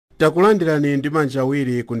Takulandirani ndi manja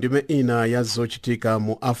awiri ku ndime ina ya zochitika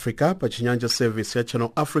mu Africa pa Chinyanja service ya Channel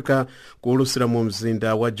Africa kuulusira mu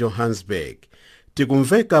mzinda wa Johannesburg.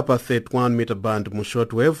 Tikumveka pa 31 meter band mu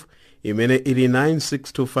shortwave imene ili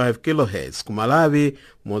 9625 kHz ku Malawi,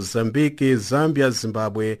 Mozambique, Zambia,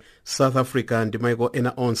 Zimbabwe, South Africa ndi maiko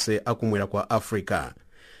ena onse akumwera kwa Africa.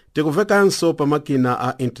 Tikumvekanso pa makina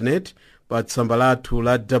a internet pa tsamba lathu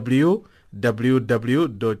la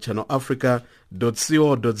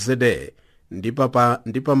www.channelafrica.co.za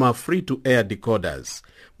ndi pa ma free to air decoders.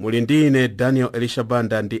 Muli ndine Daniel Elisha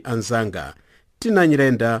Banda ndi anzanga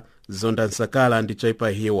Tinanyirenda Zonda Nsakala ndi Chaipa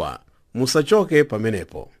Hiwa. Musachoke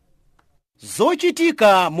pamenepo.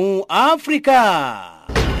 Zochitika mu Africa.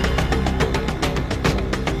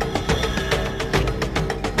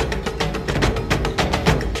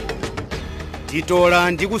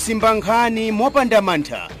 Titola ndi kusimba nkhani mopanda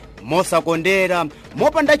mantha, mosakondera,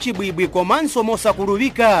 mopanda chibwibwi komanso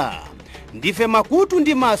mosakuluvika. Ndife makutu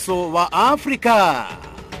ndi maso wa Africa.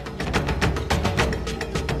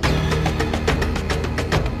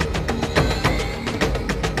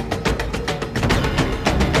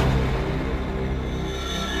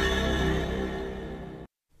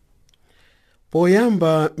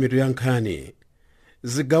 Poyamba mitu ya nkhani.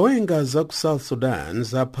 Zigawenga za ku South Sudan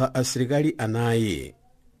zapha asilikali anayi.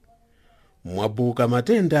 Mwabuka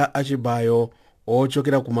matenda achibayo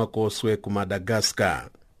ochokera ku makoswe ku Madagascar.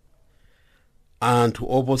 Anthu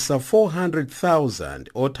oposa 400,000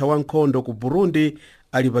 othawa nkhondo ku Burundi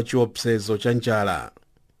ali pa chiopsezo cha njala.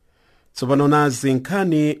 Tsopano nazi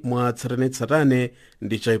nkhani mwa tsatanetsatane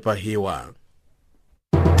ndi Chaipa Hiwa.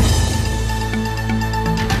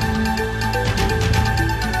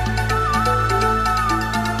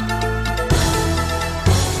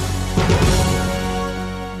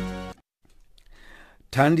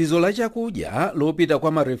 Thandizo la chakudya lopita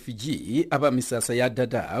kwa marefugee apa misasa ya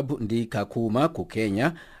Dadaab ndi Kakuma ku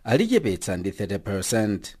Kenya alichepetsa ndi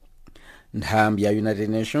 30%. Nthambi ya United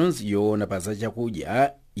Nations yoona pa za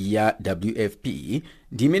chakudya ya WFP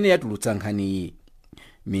ndimene yatulutsa nkhaniyi.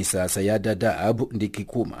 Misasa ya Dadaab ndi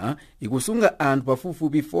Kakuma ikusunga anthu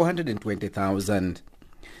pafupifupi 420,000.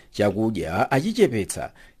 Chakudya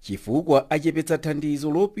achichepetsa chifukwa achepetsa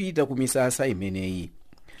thandizo lopita ku misasa imeneyi.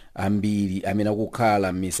 Ambiri amene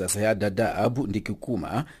akukhala m'misasa ya Dadaab ndi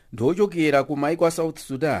Kakuma ndochokera ku maiko a South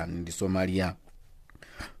Sudan ndi Somalia.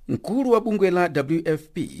 Mkulu wa bungwe la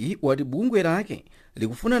WFP wati bungwe lake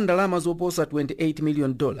likufuna ndalama zoposa $28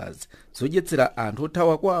 million zodyetsera anthu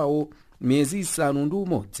othawa kwawo miyezi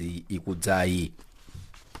 6 ikudzayi.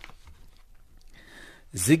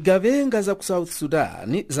 Zigawenga za ku South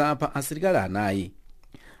Sudan zapha asilikali anayi.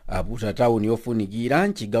 Aputa tawuni yofunikira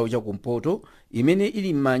mchigawo chakumpoto imene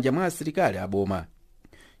ili m'manja mwa asilikali aboma.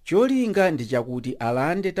 Cholinga ndi chakuti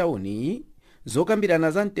alande tawuni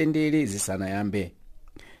zokambirana za mtendere zisanayambe.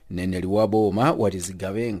 Mneneri wa boma wati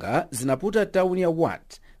zigawenga zinaputa tawuni ya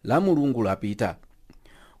Wat la mulungu lapita.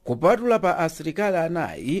 Kupatula pa asilikali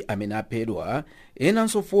anayi amene aphedwa,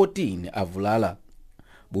 enanso 14 avulala.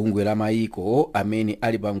 Bungwe la maiko amene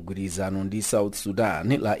ali pa mgwirizano ndi South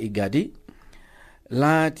Sudan la IGAD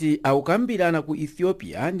lati akukambirana ku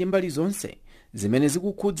Ethiopia ndi mbali zonse zimene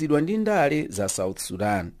zikukhudzidwa ndi ndale za South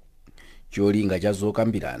Sudan. Cholinga cha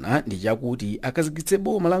zokambirana ndi chakuti akazikitse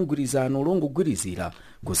boma la mgwirizano longogwirizira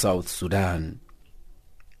ku South Sudan.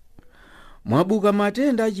 Mwabuka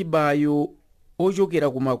matenda achibayo ochokera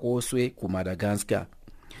ku makoswe ku Madagascar.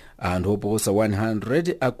 Anthu oposa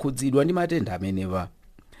 100 akhudzidwa ndi matenda amenewa.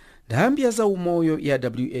 Nthambi ya zaumoyo ya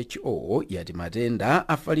WHO yati matenda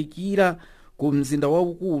afalikira ku mzinda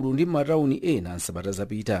waukulu ndi matawuni ena nsabata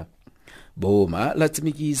zapita. Boma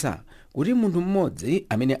latsimikiza kuti munthu mmodzi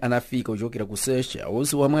amene anafika kuchokera ku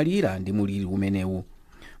Seychelles wamwalira ndi muliri umenewu.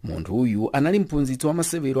 Munthu uyu anali mphunzitsi wa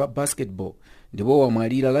masewero a basketball ndipo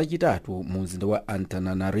wamwalira lachitatu mu mzinda wa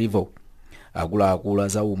Antananarivo. Akuluakulu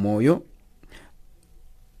za umoyo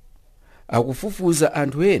akufufuza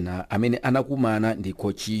anthu ena amene anakumana ndi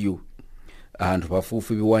khochiyu. Anthu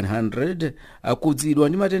pafupifupi 100 akhudzidwa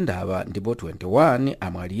ndi matendawa ndipo 21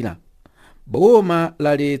 amwalira. Boma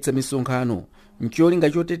laletsa misonkhano mcholinga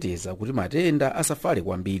choteteza kuti matenda asafale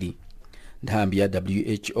kwambiri. Nthambi ya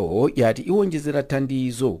WHO yati iwonjezera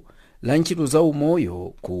thandizo la ntchito za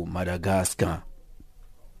umoyo ku Madagascar.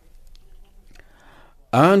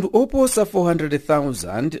 Anthu oposa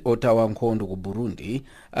 400,000 othawa nkhondo ku Burundi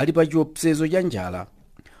ali pa chiopsezo cha njala.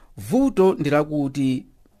 Vuto ndi lakuti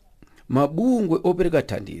mabungwe opereka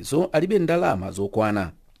thandizo alibe ndalama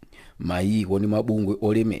zokwana. Maiko ndi mabungwe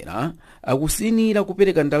olemera akusinira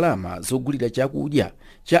kupereka ndalama zogulira chakudya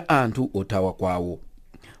cha anthu othawa kwawo.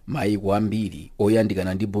 maiko ambiri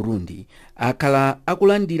oyandikana ndi Burundi akhala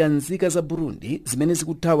akulandira nzika za Burundi zimene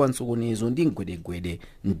zikuthawa msokonezo ndi mgwedegwede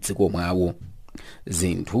m'dziko mwawo.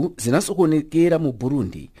 Zinthu zinasokonekera mu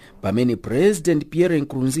Burundi pamene President Pierre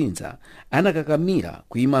Nkurunziza anakakamira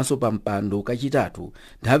kuyimanso pa mpando kachitatu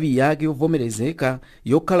nthawi yake yovomerezeka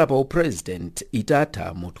yokhala pa upresident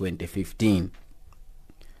itatha mu 2015.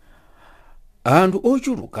 Anthu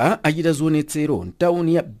ochuluka achita zionetsero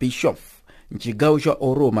mtawuni ya Bishop mchigawo cha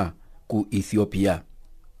Oroma ku Ethiopia.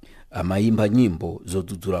 Amayimba nyimbo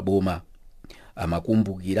zodzudzula boma.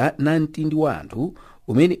 Amakumbukira 19 wa anthu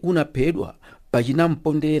umene unaphedwa pa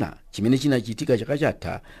chinampondera chimene chinachitika chaka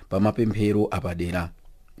chatha pa mapemphero apadera.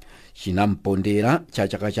 Chinampondera cha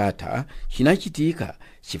chaka chatha chinachitika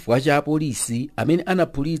chifukwa cha apolisi amene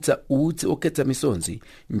anaphulitsa utsi okhetsa misonzi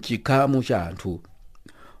mchikhamu cha anthu.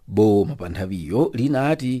 Boma pa nthawiyo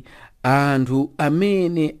linati anthu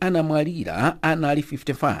amene anamwalira anali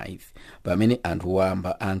 55 pamene anthu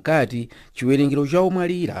wamba ankati chiwerengero cha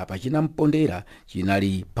omwalira pa chinampondera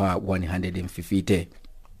chinali pa 150.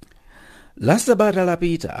 La sabata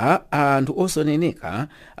lapita anthu osoneneka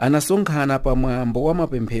anasonkhana pa mwambo wa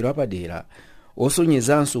mapemphero apadera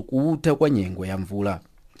osonyezanso kutha kwa nyengo ya mvula.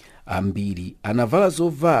 Ambiri anavala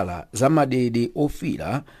zovala za madede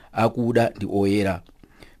ofira akuda ndi oyera.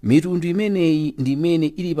 Mitundu imeneyi ndi imene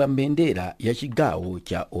ili pa mbendera ya chigawo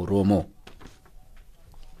cha Oromo.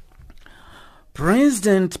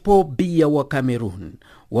 President Paul Biya wa Cameroon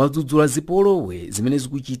wadzudzula zipolowe zimene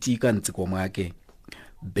zikuchitika m'dziko mwake.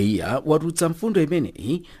 Biya watulutsa mfundo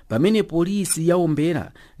imeneyi pamene polisi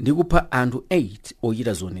yaombera ndi kupha anthu 8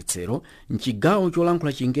 ochita zionetsero mchigawo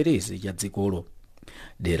cholankhula Chingerezi cha dzikolo.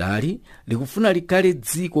 Derali likufuna likhale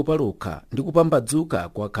dziko palokha ndi kupambadzuka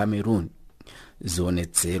kwa Cameroon.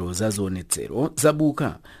 Zionetsero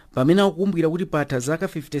zabuka pamene akukumbukira kuti patha zaka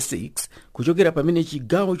 56 kuchokera pamene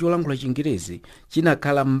chigawo cholankhula Chingerezi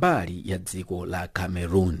chinakhala mbali ya dziko la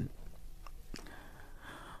Cameroon.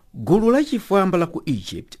 Gulu la chifwamba la ku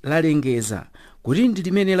Egypt lalengeza kuti ndi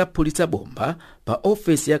limene laphulitsa bomba pa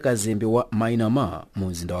ofesi ya kazembe wa Myanmar mu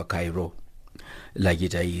mzinda wa Cairo.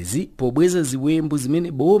 Lachita izi pobweza ziwembu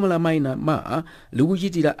zimene boma la Myanmar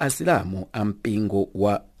likuchitira asilamu a mpingo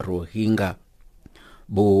wa Rohingya.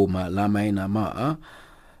 Boma la Myanmar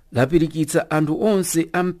lapirikitsa anthu onse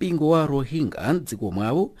a mpingo wa Rohingya m'dziko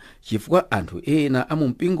mwawo chifukwa anthu ena a mu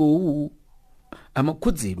mpingo uwu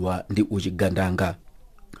amakhudzidwa ndi uchigandanga.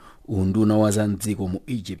 Unduna wa za mdziko mu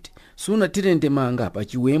Egypt sunathire ndemanga pa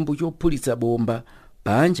chiwembu chophulitsa bomba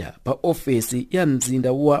panja pa ofesi ya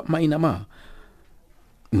mzinda wa Myanmar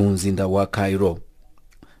mu mzinda wa Cairo.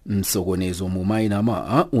 Msokonezo mu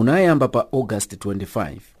Myanmar unayamba pa August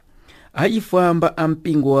 25. Achifwamba a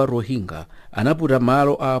mpingo wa Rohingya anaputa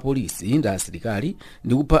malo a polisi ndi asilikali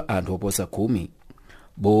ndi kupha anthu oposa 10.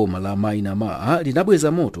 Boma la Myanmar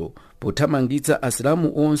linabweza moto pothamangitsa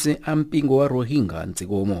asilamu onse a mpingo wa Rohingya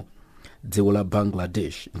m'dzikomo. Dziko la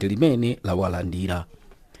Bangladesh ndi limene lawalandira.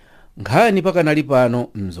 Nkhani pakanali pano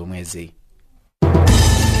mzomwezi.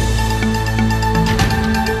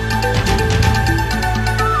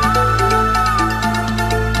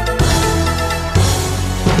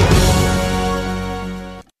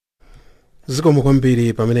 Zikomo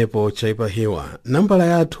kwambiri pamenepo chaipa hiwa. Nambala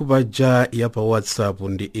yathu paja ya pa WhatsApp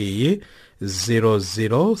ndi iyi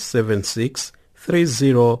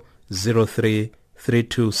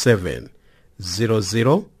 00763003327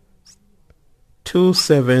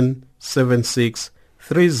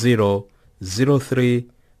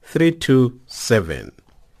 0027763003327.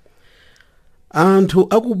 Anthu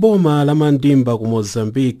akuboma la Mandimba ku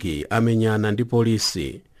Mozambiki amenyana ndi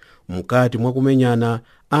polisi. Mkati mwa kumenyana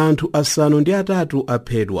anthu 3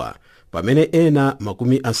 aphedwa pamene ena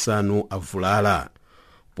 50 avulala.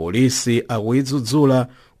 Polisi akuyidzudzula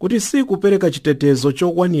kuti sikupereka chitetezo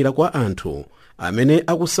chokwanira kwa anthu amene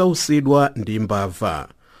akusautsidwa ndi mbava.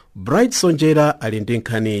 Bright Sonjera ali ndi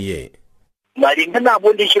nkhaniye. Malingana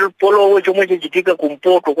apo ndi chipolowe chomwe chichitika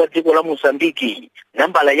kumpoto kwa dziko la Mozambiki,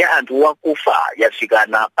 nambala ya anthu wakufa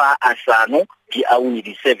yafikana pa 7.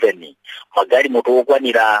 Magalimoto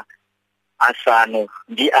okwanira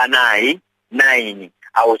 9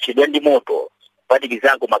 awochedwa ndi moto,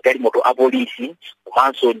 kuphatikizapo magalimoto a polisi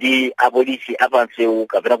komanso ndi apolisi apansewu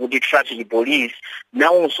kapena kuti traffic police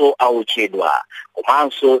nawonso awochedwa,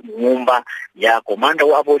 komanso nyumba ya komanda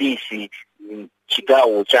wa polisi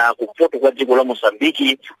chigawo cha kumpoto kwa dziko la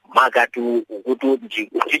Mozambique makatu ukutu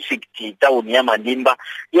district town ya Mandimba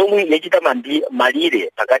yomwe yachita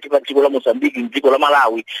malire pakati pa dziko la Mozambique ndi dziko la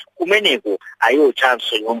Malawi kumeneko ayo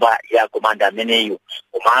chanso nyumba ya komanda ameneyo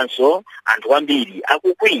komanso anthu ambiri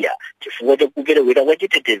akukwiya chifukwa chakuperewera kwa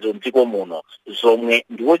chitetezo mdziko muno zomwe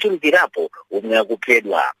ndiwochulukirapo omwe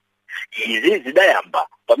akuphedwa. Izi zidayamba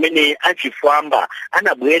pamene achifwamba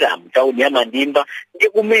anabwera mtauni ya Mandimba ndi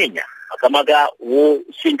kumenya makamaka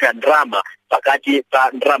wosintha ndrama pakati pa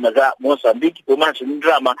ndrama za Mozambique komanso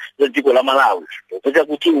ndrama za dziko la Malawi popeza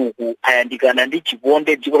kuti uku ayandikana ndi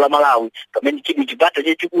chiponde dziko la Malawi pamene chili chipata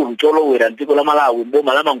chachikulu cholowera dziko la Malawi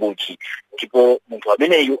boma la Mangochi ndipo munthu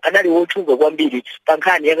ameneyu anali wotchuka kwambiri pa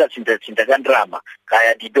nkhani yakasintha ka ndrama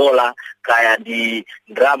kaya ndi dola kaya ndi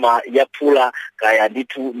ndrama ya phula kaya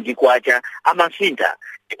ndi kwacha amasintha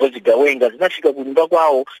ndipo zigawenga zinafika ku nyumba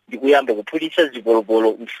kwawo ndi kuyamba kuphulitsa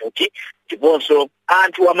zipolopolo mfuti ndiponso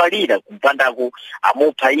anthu amalira kumpandako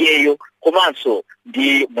amupha iyeyo komanso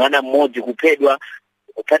ndi mwana mmodzi kuphedwa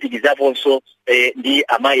kuphatikizaponso ndi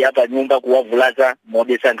amayi apa nyumba kuwavulaza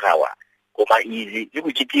modetsa nkhawa. Koma izi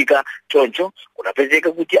zikuchitika choncho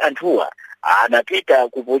kunapezeka kuti anthuwa anapita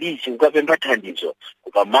ku polisi kukapempha thandizo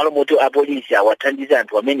koma malo moti apolisi awathandize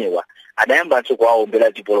anthu amenewa adayambanso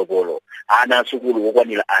kuwaombera zipolopolo ana asukulu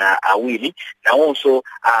okwanira awiri nawonso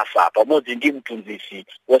afa pamodzi ndi mphunzitsi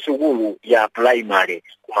wa sukulu ya primary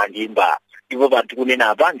ku Mandimba. Ndipo panthu kunena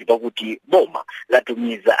apa ndi pakuti boma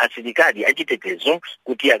latumiza asilikali achitetezo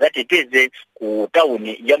kuti akateteze ku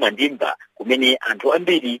tauni ya Mandimba kumene anthu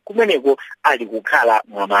ambiri kumeneko ali kukhala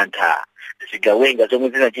mwamantha. Zigawenga zomwe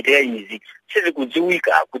zinachitika izi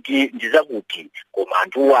sizikudziwika kuti ndizakuti koma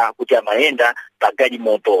anthuwa kuti amayenda pa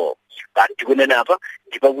galimoto. Panthu kunena apa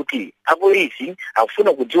ndi pakuti apolisi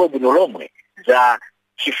akufuna kudziwa bwino lomwe za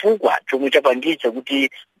chifukwa chomwe chapangitsa kuti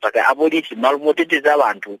mpaka apolisi malo moteteza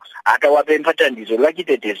anthu atawapempha thandizo la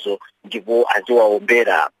chitetezo ndipo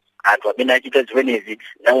aziwaombera. Anthu amene achita zimenezi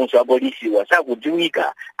nawonso apolisi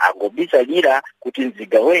wasakudziwika angobisalira kuti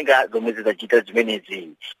nzigawenga zomwe zidachita zimenezi.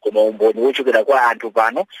 Koma umboni wochokera kwa anthu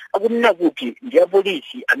pano akunena kuti ndi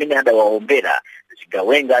apolisi amene adawaombera.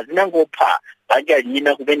 Zigawenga zinangopha banja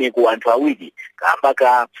lina kumeneko anthu awiri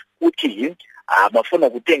kamba kuti amafuna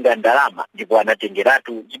kutenga ndalama ndipo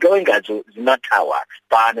anatengeratu zigawengazo zinathawa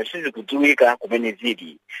pano sizikudziwika kumene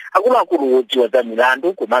zili. Akuluakulu wodziwa za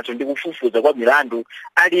milandu komanso ndi kufufuza kwa milandu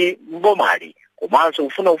ali mbomali komanso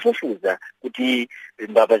kufuna kufufuza kuti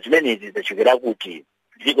mbava zimenezi zachokera kuti.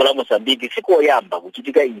 Dziko la Mozambique sikoyamba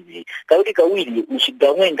kuchitika izi kawiri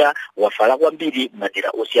uchigawenga wafala kwambiri madera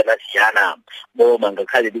osiyanasiyana. Boma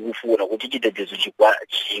ngakhale likufuna kuti chitetezo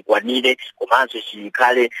chikwanire komanso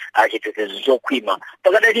chikhale chitetezo chokhwima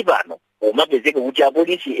pakadali pano umapezeka kuti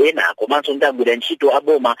apolisi ena komanso ndagwira ntchito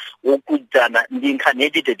aboma wokudzana ndi nkhani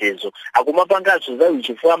yachitetezo akumapanganso za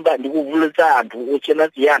uchifwamba ndi kuvulutsa anthu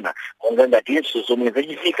osiyanasiyana monga ngatinso zomwe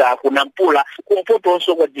zachitika kunampula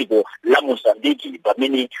kumpotonso kwa dziko la Mozambique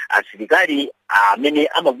pamene asilikali amene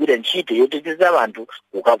amagwira ntchito yoteteza anthu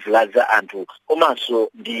kukavulaza anthu komanso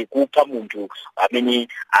ndi kupha munthu amene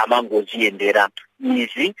amangoziyendera.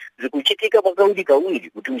 Izi zikuchitika kawiri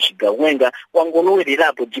kuti uchigawenga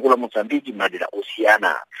wangolowererapo dziko la Mozambique madera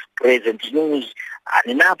osiyana. Present News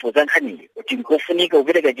anenapo za nkhani kuti nkofunika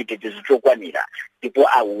kupereka chitetezo chokwanira ndipo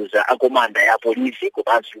auza akomanda ya polisi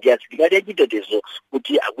komanso ndi asilikali ya chitetezo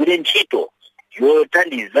kuti agwire ntchito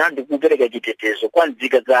yothandiza ndi kupereka chitetezo kwa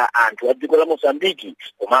nzika za anthu a dziko la Mozambique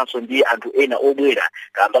komanso ndi anthu ena obwera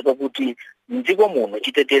kamba kuti mdziko muno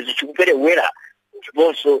chitetezo chikuperewera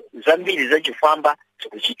ndiponso zambiri zachifwamba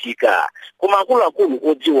zikuchitika. Koma akuluakulu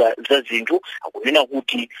odziwa za zinthu akunena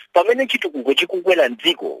kuti pamene chitukuko chikukwera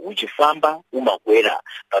mdziko uchifamba umakwera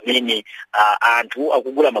pamene anthu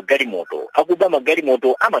akugula magalimoto akuba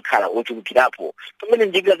magalimoto amakhala ochulukirapo pamene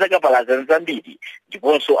njinga zakapalasa zambiri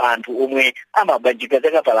ndiponso anthu omwe amaba njinga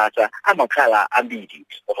zakapalasa amakhala ambiri.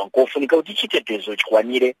 Koma nkofunika kuti chitetezo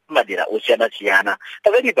chikwanire madera osiyanasiyana.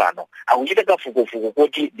 Pakati pano akuchita kafukufuku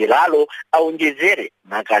kuti deralo aonjezere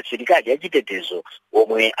makasilikali achitetezo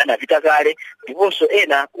omwe anapita kale ndiponso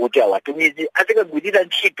ena kuti awatumizi azikagwirira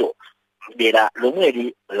ntchito dera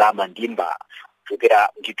lomweli la Mandimba. Kuchokera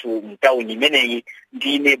ndithu mtauni imeneyi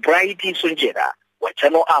ndine Bright Sonjera wa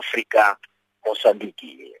Channel Africa,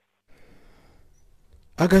 Mozambique.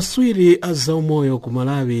 Akatswiri a zaumoyo ku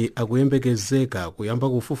Malawi akuyembekezeka kuyamba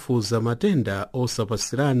kufufuza matenda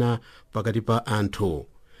osapasirana pakati pa anthu.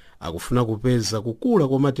 Akufuna kupeza kukula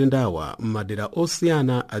kwa matendawa m'madera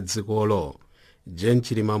osiyana a dzikolo. Jen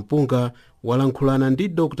Chilimampunga walankhulana ndi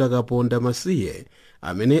Dr. Kaponda Masiye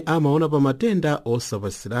amene amaona pa matenda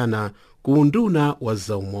osapasirana ku unduna wa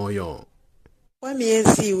zaumoyo. Kwa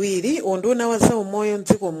miyezi iwiri unduna wa zaumoyo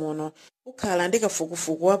mdziko muno ukhala ndi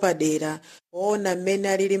kafukufuku wapadera woona mmene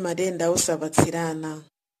alili matenda osapatsirana.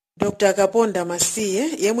 Dr. Kaponda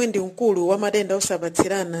Masiye yemwe ndi mkulu wa matenda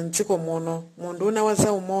osapatsirana mdziko muno mu nduna wa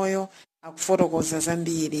zaumoyo akufotokoza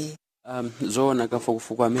zambiri. Zoona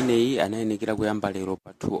kafukufuku ameneyi anayenekera kuyamba lero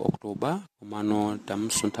pa 2 Oktoba komano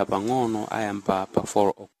tamsuntha pang'ono ayamba pa 4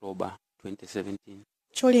 Oktoba 2017.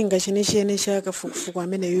 Cholinga chenicheni cha kafukufuku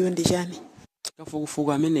ameneyo ndi chani?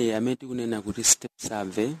 Kafukufuku ameneyi amene tikunena kuti step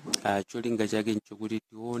survey, cholinga chake nchokuti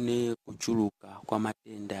tione kuchuluka kwa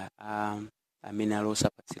matenda amene ali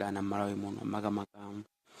osapatsirana m'Malawi muno, makamaka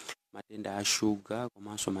matenda a shuga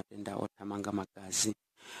komanso matenda othamanga magazi.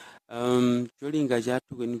 Cholinga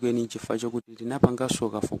chathu kwenikweni chifukwa chokuti tinapanganso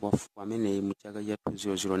kafukufuku ameneyi mu chaka cha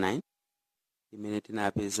 2009 imene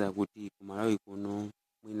tinapeza kuti ku Malawi kuno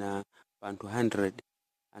mwina pa anthu 100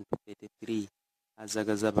 anthu 33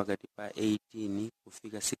 azaka zapakati pa 18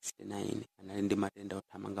 kufika 69 anali ndi matenda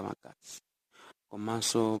othamanga magazi,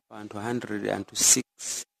 komanso pa anthu 100 anthu 6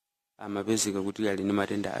 amapezeka kuti ali ndi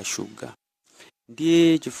matenda a shuga.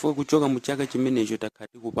 Ndiye chifukwa kuchoka mu chaka chimenecho takhala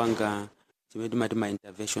tikupanga chimene timati ma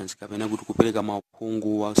interventions kapena kuti kupereka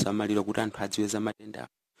mauphungu wa usamaliro kuti anthu adziwe za matenda.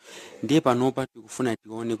 Ndiye panopa tikufuna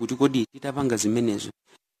tione kuti kodi titapanga zimenezo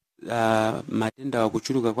matenda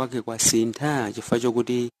akuchuluka kwake kwasintha chifukwa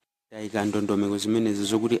chokuti tayika ndondomeko zimenezi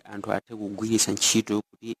zokuti anthu athe kugwiritsa ntchito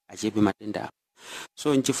kuti achepe matenda.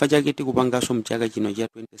 So nchifukwa chake tikupanganso mu chaka chino cha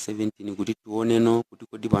 2017 kuti tioneno kuti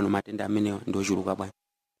kodi pano matenda amenewa ndi ochuluka bwanji.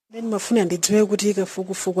 Then mafuna ndidziwe kuti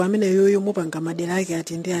kafukufuku ameneyo mupanga madera ake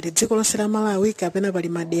ati ndi ati dziko lonse la Malawi kapena pali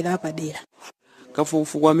madera apadera?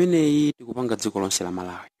 Kafukufuku ameneyi tikupanga dziko lonse la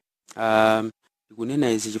Malawi.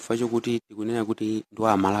 Tikunena izi chifukwa chokuti tikunena kuti ndi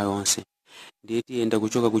wa Malawi onse. Ndiye tiyenda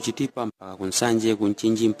kuchoka kuchitipa mpaka kunsanje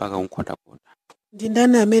kunchinji mpaka kunkhwatakota. Ndi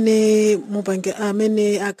ndani amene mupange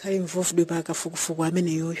amene akhale involved pa kafukufuku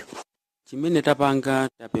ameneyo? Chimene tapanga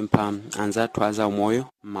tapempha anzathu a zaumoyo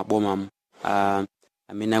m'maboma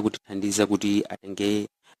amene akutithandiza kuti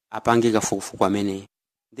apange kafukufuku ameneyi.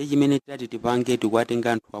 Ndiye chimene tati tipange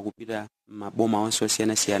tikuwatenga anthu akupita m'maboma onse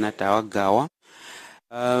osiyanasiyana tawagawa.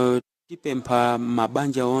 Tipempha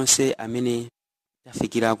mabanja onse amene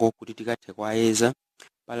tafikirako kuti tikathe kuwayeza.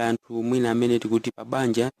 Pala anthu mwina amene tikuti pa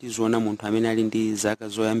banja tizoona munthu amene ali ndi zaka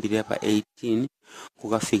zoyambirira pa 18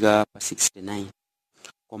 kukafika pa 69.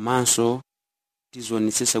 Komanso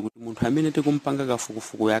tizonetsesa kuti munthu amene tikumpanga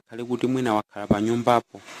kafukufuku yakhale kuti mwina wakhala pa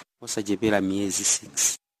nyumbapo osachepera miyezi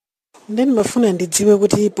 6. Ndeni mafuna ndidziwe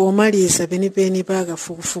kuti pomaliza penipeni pa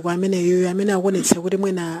kafukufuku ameneyo amene akuonetsa kuti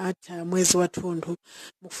mwina atha mwezi wathunthu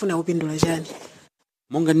mukufuna kupindula chani?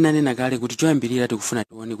 Monga ndinanena kale kuti choyambirira tikufuna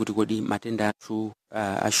tione kuti kodi matenda athu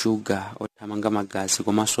a shuga othamanga magazi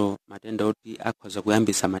komanso matenda oti akhoza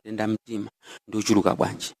kuyambitsa matenda amtima ndi ochuluka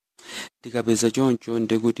bwanji. Tikapeza choncho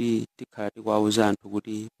ndi kuti tikhala tikuwauza anthu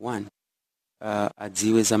kuti 1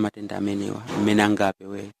 adziwe za matenda amenewa amene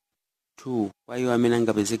angapewe. 2 kwa iwo amene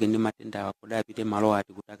angapezeke ndi matenda awa kodi apite malo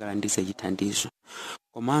ati kuti akalandise chithandizo.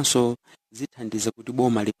 Komanso zithandiza kuti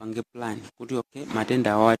boma lipange plan kuti okay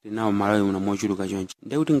matenda awa tinawo Malawi muno mochuluka chonchi.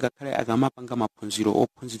 Ndiye kuti ngakhale akamapanga maphunziro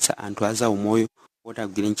ophunzitsa anthu a zaumoyo kuti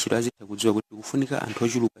agwire ntchito azitha kudziwa kuti kufunika anthu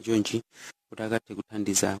ochuluka chonchi kuti akathe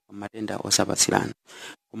kuthandiza pa matenda osapatsirana.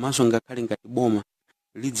 Komanso ngakhale ngati boma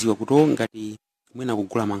lidziwa kuti ngati mwina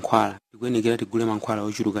kugula mankhwala tikuyenekera tigule mankhwala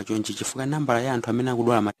ochuluka chonchi chifukwa nambala ya anthu amene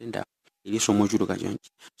akudwala matenda iliso mochuluka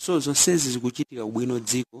chonchi. So zonsezi zikuchitika ubwino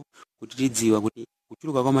dziko kuti tidziwa kuti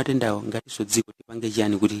kuchuluka kwa matendawo ngatinso dziko tipange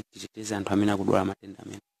chani kuti titeteze anthu amene akudwala matenda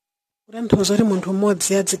amene. Kutanthauza kuti munthu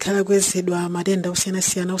mmodzi adzikhala kuyezedwa matenda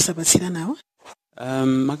osiyanasiyana osapatsiranawo?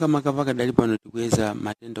 Makamaka pakadali pano tikuyeza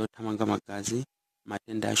matenda othamanga magazi,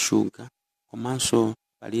 matenda a shuga, komanso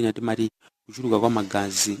palina timati kuchuluka kwa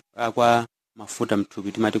magazi kwa mafuta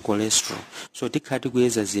mthupi timati cholesterol. So tikhala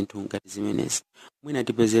tikuyeza zinthu ngati zimenezi. Mwina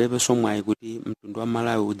tipezerepenso mwayi kuti mtundu wa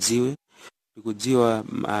Malawi udziwe, tikudziwa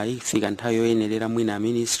ifika nthawi yoyenerera mwina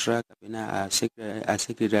ministra kapena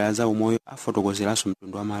secretary a zaumoyo afotokozeranso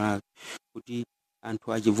mtundu wa Malawi kuti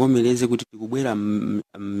anthu achivomereze kuti tikubwera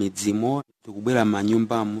m'midzimo, tikubwera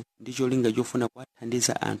m'manyumbamo ndi cholinga chofuna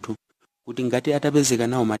kuwathandiza anthu kuti ngati atapezeka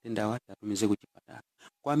nawo matenda awa tatumize ku chipatala.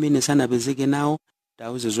 Kwa amene sanapezeke nawo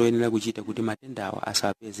tauze zoyenera kuchita kuti matenda awa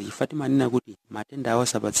asapeze. Chifukwa timanena kuti matenda awa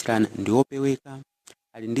osapatsirana ndi opeweka,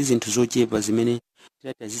 ali ndi zinthu zochepa zimene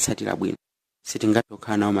titati azitsatira bwino. Sitingathe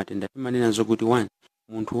kukhala nawo matenda. Timanena zokuti 1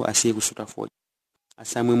 munthu asiye kusuta fodya,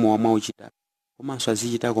 asamwe mowa mwauchitaka, komanso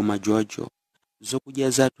azichitako majojo, zokudya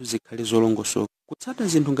zathu zikhale zolongosoka. Kutsata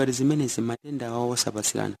zinthu ngati zimenezi matenda awa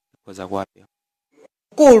osapatsirana tikhoza kuwapewa.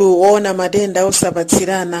 mkulu woona matenda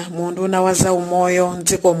osapatsirana mu nduna wa zaumoyo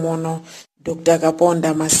mdziko muno Dr.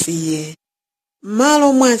 Kaponda Masiye.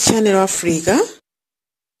 M'malo mwa Channel Africa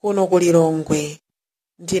kuno ku Lilongwe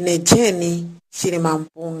ndine Jenny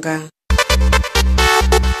Chilimampunga.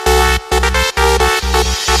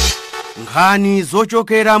 nkhani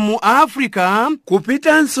zochokera mu Africa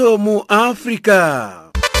kupitanso mu Africa.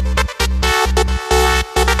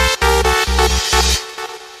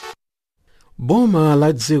 Boma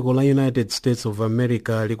la dziko la United States of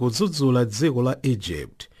America likudzudzula dziko la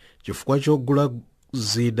Egypt chifukwa chogula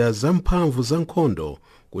zida zamphamvu za nkhondo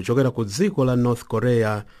kuchokera ku dziko la North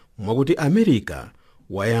Korea, mwakuti America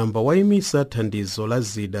wayamba wayimisa thandizo la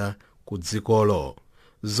zida ku dzikolo.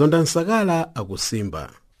 Zonda Nsakala akusimba.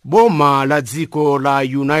 boma la dziko la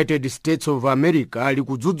United States of America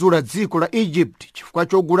likudzudzula dziko la Egypt chifukwa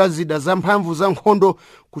chogula zida zamphamvu za nkhondo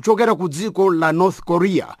kuchokera ku dziko la North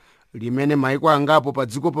Korea, limene maiko angapo pa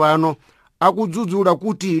dziko pano akudzudzula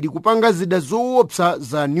kuti likupanga zida zoopsa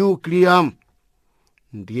za nuclear.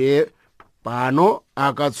 Ndiye pano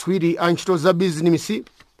akatswiri a ntchito za bizinesi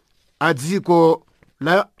a dziko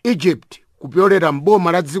la Egypt kupyolera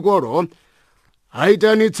mboma la dzikolo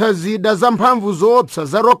ayitanitsa zida zamphamvu zoopsa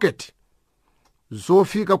za rocket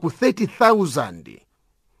zofika ku 30,000,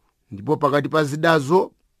 ndipo pakati pa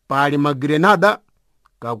zidazo pali magrenada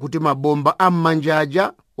kakuti mabomba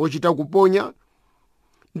am'manjaja ochita kuponya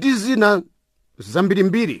ndi zina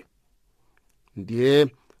zambirimbiri.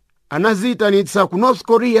 Ndiye anaziyitanitsa ku North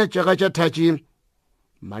Korea chaka chathachi,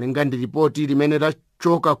 malinga ndi ripoti limene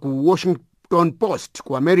lachoka ku Washington Post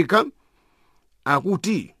ku America,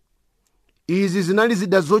 akuti izi zinali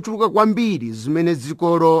zida zochuluka kwambiri zimene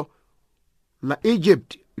dzikolo la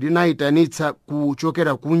Egypt linayitanitsa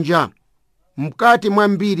kuchokera kunja, mkati mwa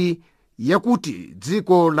mbiri yakuti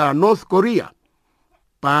dziko la North Korea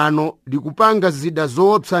pano likupanga zida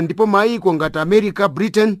zoopsa, ndipo maiko ngati America,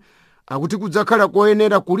 Britain akuti kudzakhala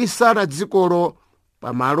koyenera kulisala dzikolo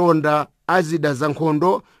pa malonda a zida za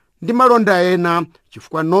nkhondo ndi malonda ena,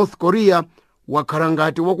 chifukwa North Korea wakhala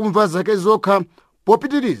ngati wakumva zake zokha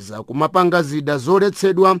popitiriza kumapanga zida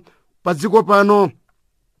zoletsedwa pa dziko pano.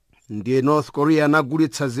 Ndiye North Korea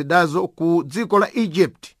anagulitsa zidazo ku dziko la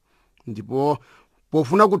Egypt, ndipo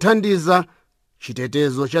pofuna kuthandiza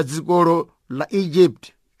chitetezo cha dzikolo la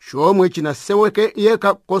Egypt chomwe chinaseweke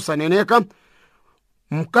yeka kosaneneka,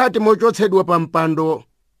 mkati mochotsedwa pa mpando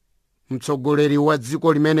mtsogoleri wa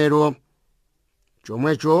dziko limenelo,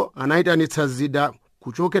 chomwecho anayitanitsa zida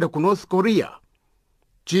kuchokera ku North Korea,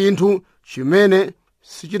 chinthu chimene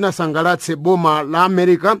sichinasangalatse boma la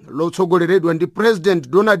America lotsogoleredwa ndi President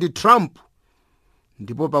Donald Trump.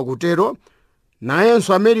 Ndipo pakutero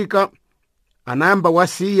nayenso America anayamba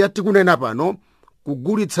wasiya tikunena pano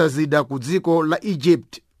kugulitsa zida ku dziko la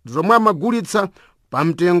Egypt, zomwe amagulitsa pa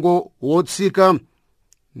mtengo wotsika.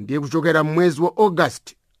 Ndiye kuchokera mwezi wa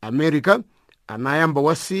August America anayamba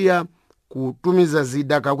wasiya kutumiza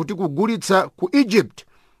zida kakuti kugulitsa ku Egypt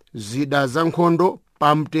zida za nkhondo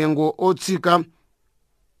pa mtengo otsika.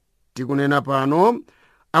 Tikunena pano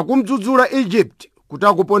akumdzudzula Egypt kuti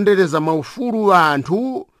akupondereza maufulu wa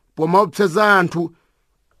anthu pomaopseza anthu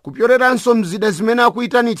kupyoleranso mzida zimene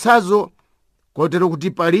akuyitanitsazo, kotero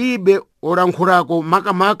kuti palibe olankhulako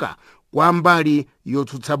makamaka kwa mbali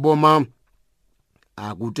yotsutsa boma.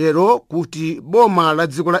 Akutero kuti boma la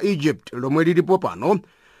dziko la Egypt lomwe lilipo pano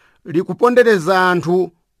likupondereza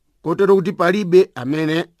anthu, kotero kuti palibe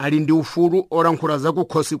amene ali ndi ufulu olankhula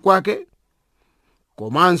zakukhosi kwake,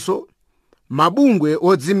 komanso mabungwe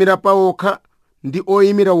odzimira pawokha ndi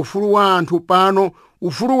oyimira ufulu wa anthu pano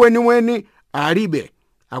ufulu weniweni alibe,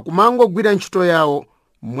 akumangogwira ntchito yawo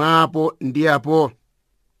mwapo ndi apo.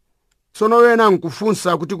 Tsono wena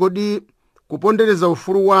nkufunsa kuti kodi kupondereza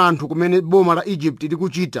ufulu wa anthu kumene boma la Egypt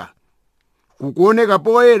likuchita kukuoneka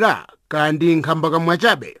poyera kandi nkhamba kamwa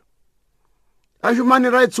chabe? A Human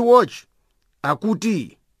Rights Watch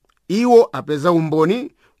akuti iwo apeza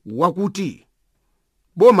umboni wakuti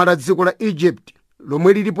boma la dziko la Egypt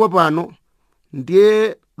lomwe lilipo pano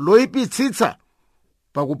ndiye loyipitsitsa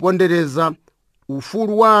pakupondereza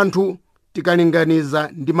ufulu wa anthu tikalinganiza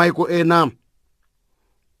ndi maiko ena.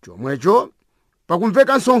 Chomwecho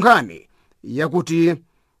pakumveka nsonkhani yakuti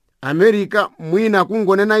America mwina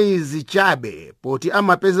kungonena izi chabe poti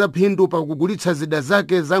amapeza phindu pakugulitsa zida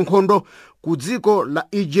zake za nkhondo ku dziko la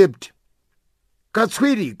Egypt.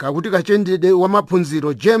 Katswiri kakuti kachenjede wa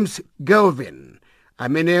maphunziro James Galvin,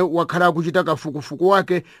 amene wakhala akuchita kafukufuku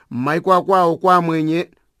wake m'maiko akwawo kwa amwenye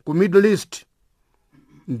ku Middle East,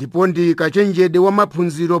 ndipo ndi kachenjede wa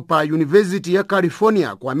maphunziro pa University ya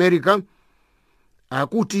California ku America,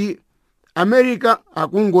 akuti America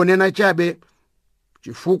akungonena chabe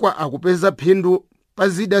chifukwa akupeza phindu pa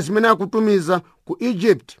zida zimene akutumiza ku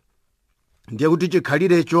Egypt. Ndiye kuti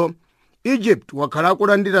chikhalirecho Egypt wakhala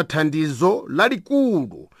akulandira thandizo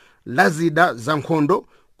lalikulu la zida za nkhondo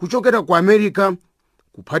kuchokera ku America,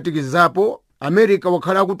 kuphatikizapo America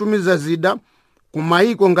wakhala akutumiza zida ku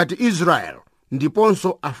mayiko ngati Israel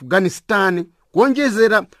ndiponso Afghanistan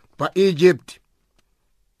kuonjezera pa Egypt.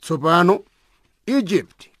 Tsopano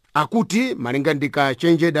Egypt akuti malinga ndi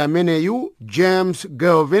kachenjede ameneyu James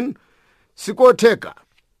Galvin sikotheka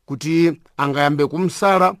kuti angayambe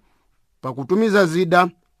kumsala pakutumiza zida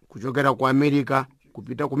kuchokera ku America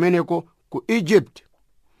kupita kumeneko ku Egypt.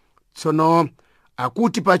 Tsono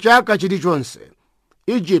akuti pa chaka chilichonse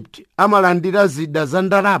Egypt amalandira zida za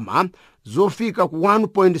ndalama zofika ku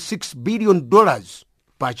 $1.6 billion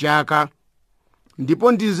pa chaka,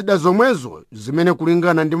 ndipo ndi zida zomwezo zimene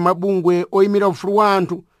kulingana ndi mabungwe oyimira ufulu wa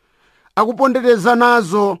anthu akupondereza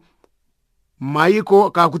nazo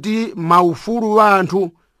mayiko kakuti maufulu wa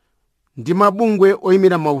anthu ndi mabungwe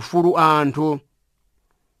oyimira maufulu a anthu.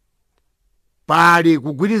 Pali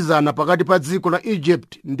kugwirizana pakati pa dziko la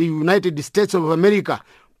Egypt ndi United States of America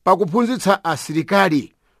pakuphunzitsa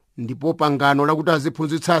asilikali, ndipo pangano lakuti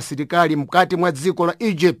aziphunzitsa asilikali mkati mwa dziko la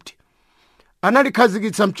Egypt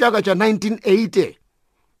analikhazikitsa mchaka cha 1980,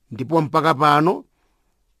 ndipo mpaka pano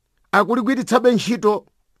akuligwiritsabe ntchito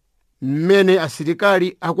mmene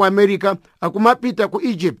asilikali aku America akumapita ku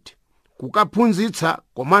Egypt kukaphunzitsa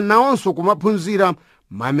koma nawonso kumaphunzira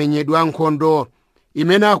mamenyedwe a nkhondo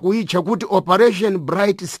imene akuyitcha kuti Operation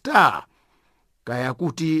Bright Star, kaya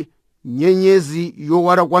kuti nyenyezi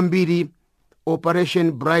yowala kwambiri,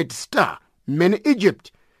 Operation Bright Star, mmene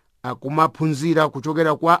Egypt akumaphunzira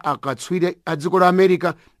kuchokera kwa akatswiri a dziko la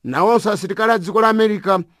America, nawonso asilikali a dziko la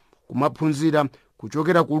America kumaphunzira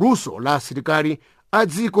kuchokera ku luso la asilikali a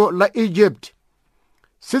dziko la Egypt.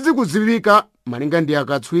 Sizikudziwika malinga ndi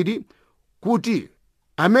akatswiri kuti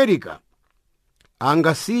America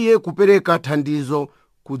angasiye kupereka thandizo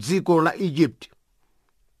ku dziko la Egypt,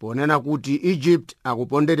 ponena kuti Egypt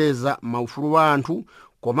akupondereza maufulu wa anthu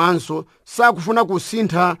komanso sakufuna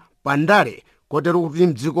kusintha pandale kotero kuti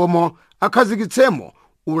mdzikomo akhazikitsemo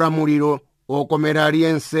ulamuliro okomera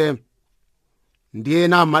aliyense. Ndiye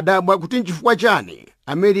na madabwa kuti nchifukwa chani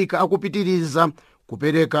America akupitiriza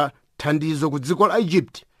kupereka thandizo ku dziko la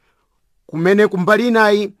Egypt, kumene kumbali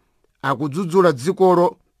inayi akudzudzula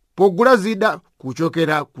dzikolo pogula zida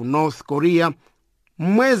kuchokera ku North Korea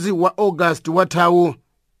mwezi wa August wathawu.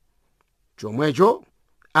 Chomwecho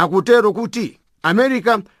akutero kuti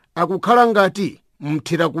America akukhala ngati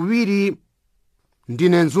mthira kuwiri.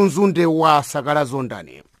 Ndine Nzunzunde wa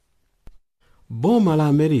Sakalazondani. Boma la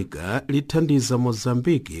America lithandiza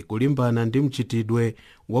Mozambiki kulimbana ndi mchitidwe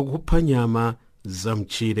wakupha nyama za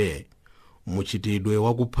mchire. Mchitidwe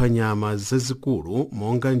wakupha nyama zazikulu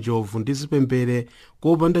monga njovu ndi zipembere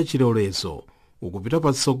kopanda chilolezo ukupita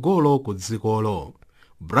patsogolo ku dzikolo.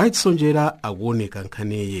 Bright Sonjera akuoneka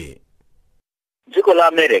nkhaniyi. Dziko la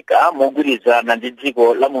America mogwirizana ndi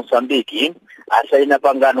dziko la Mozambiki asayina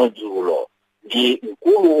pangano dzulo ndi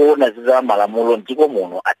mkulu woona za malamulo mdziko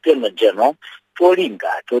muno Attorney General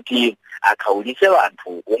cholinga choti akhawulitse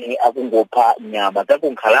anthu omwe akungopha nyama za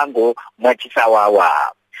kunkhalango mwachisawawa.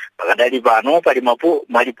 Pakadali pano pali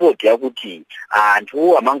malipoti akuti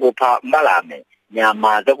anthu amangopha mbalame,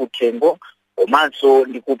 nyama za kuthengo komanso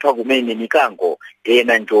ndi kupha kumene mikango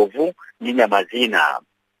ena njovu ndi nyama zina.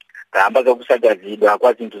 Kamba kakusagazidwa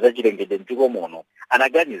kwa zinthu zachilengedwe mdziko muno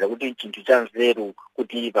anaganiza kuti chinthu cha nzeru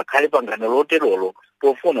kuti pakhale pangano loterolo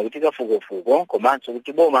pofuna kuti kafukufuku komanso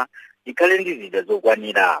kuti boma likhale ndi zida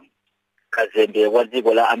zokwanira. Kazembe wa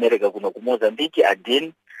dziko la America kuno ku Mozambiki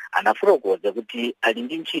Adin anafotokoza kuti ali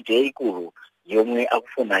ndi ntchito yayikulu yomwe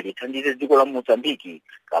akufuna lithandize dziko la Mozambiki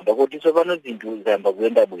kamba kuti tsopano zinthu zayamba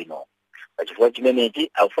kuyenda bwino. Pachifukwa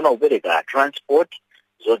chimenechi akufuna kupereka transport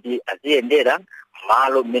zoti aziyendera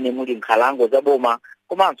malo mmene muli nkhalango za boma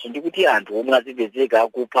komanso ndi kuti anthu omwe azipezeka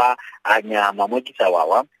kupha anyama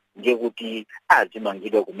mwachisawawa ndiye kuti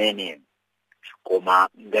azimangidwa kumene. Koma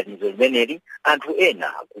ganizo limeneli anthu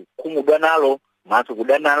ena kukhumudwa nalo maso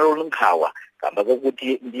kuda nalo nkhawa kamba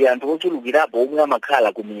kuti ndi anthu ochulukirapo omwe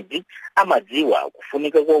amakhala ku midzi amadziwa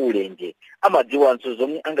kufunika kwa ulenje, amadziwanso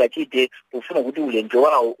zomwe angachite kufuna kuti ulenje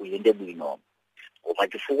wawo uyende bwino. Koma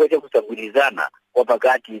chifukwa cha kusagwirizana kwa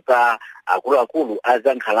pakati pa akuluakulu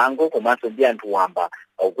aza nkhalango komanso ndi anthu wamba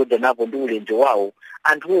akukwenda napo ndi ulenje wawo,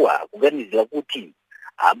 anthuwa kuganizira kuti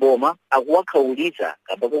aboma akuwakhawulitsa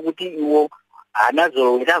kamba kuti iwo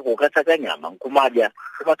anazolowerako kukasaka nyama nkumadya,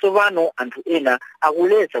 koma tsopano anthu ena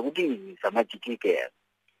akuletsa kuti izi samachitike.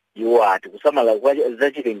 Iwo ati kusamala kwa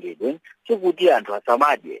zachilengedwe sikuti anthu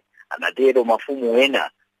asamadye, anatero mafumu ena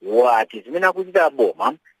wati zimene akuchita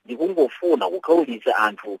boma ndikungofuna kukhawulitsa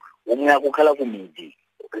anthu omwe akukhala ku midzi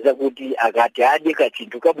kupeza kuti akati adye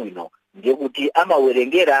kachinthu kabwino ndiye kuti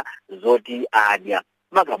amawerengera zoti adya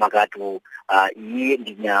magamakatu iye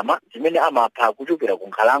ndi nyama zimene amapha kuchokera ku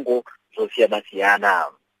nkhalango zosiyanasiyana.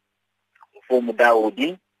 Mfumu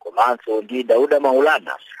Daudi komanso ndi Dauda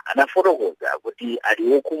Maulana anafotokoza kuti ali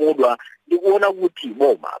wokhumudwa ndi kuona kuti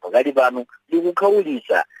boma pakali pano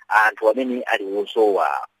likukhawulitsa anthu amene ali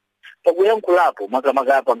osowa. Pakuyankhulapo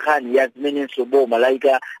makamaka pa nkhani ya zimenenso boma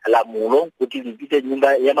layika lamulo kuti lipite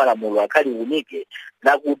nyumba ya malamulo akhali unike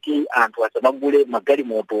nakuti anthu asamagule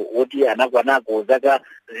magalimoto oti anakwanako zaka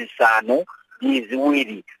zisanu ndi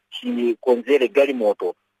ziwiri chikonzere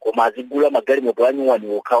galimoto koma azigula magalimoto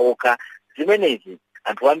anyuwani okhaokha. Zimenezi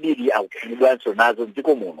anthu ambiri akukhumudwanso nazo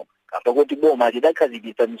m'dziko muno kamba kuti boma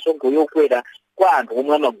lidakhazikitsa misonkho yokwera kwa anthu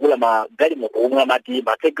omwe amagula magalimoto omwe amati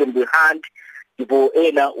ma second hand ndipo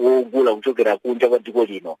ena wogula kuchokera kunja kwa dziko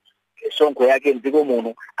lino. Misonkho yake m'dziko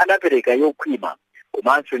muno anapereka yokhwima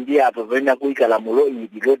komanso ndi apo pamene akuyika lamulo ili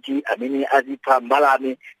loti amene azipha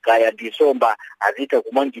mbalame kaya ndisomba azitha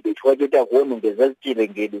kumangidwa chifukwa choti akuwonongeza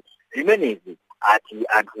chilengedwe. Zimenezi ati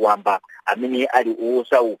anthu wamba amene ali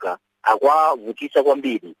osauka akwavutisa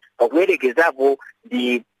kwambiri pakuyerekezapo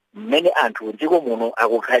ndi mmene anthu m'dziko muno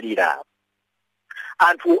akukhalira.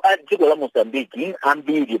 Anthu a dziko la Mozambique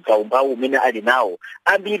ambiri paumphawi umene ali nawo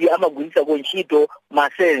ambiri amagwiritsako ntchito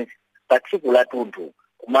masense pa tsiku la tunthu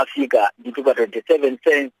kumafika ndithu pa 27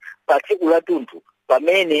 cents pa tsiku la tunthu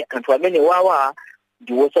pamene anthu amene wawa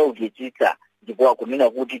ndi wosaukitsitsa ndipo akunena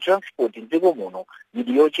kuti transport m'dziko muno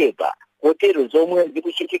ndi yochepa kotero zomwe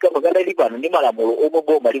zikuchitika pakadali pano ndi malamulo omwe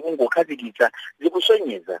boma likungokhazikitsa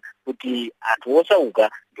zikusonyeza kuti anthu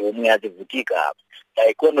osauka ndi omwe azivutika. The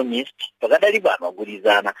Economist pakadali pano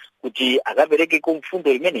agwirizana kuti akapereke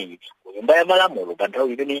mfundo imeneyi ku nyumba ya malamulo pa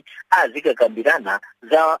nthawi imene azikakambirana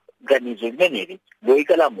za ganizo limeneli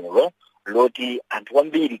loyika lamulo loti anthu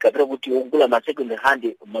ambiri kapena kuti ogula ma second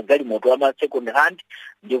hand magalimoto ama second hand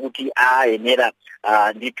ndiye kuti ayenera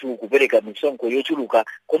ndithu kupereka misonkho yochuluka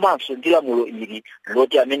komanso ndi lamulo ili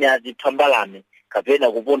loti amene azipha mbalame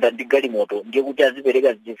kapena kuponda ndi galimoto ndiye kuti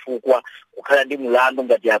azipereka zifukwa kukhala ndi mulandu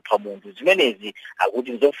ngati apha munthu. Zimenezi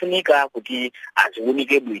akuti nzofunika kuti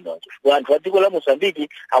aziwunike bwino chifukwa anthu a dziko la Mozambique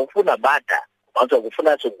akufuna bata komanso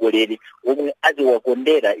akufuna atsogoleri omwe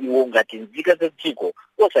aziwakondera iwo ngati nzika za dziko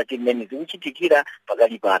osati mmene zikuchitikira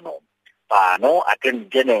pakali pano. Attorney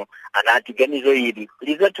General anati ganizo ili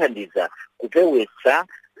lidzathandiza kupewetsa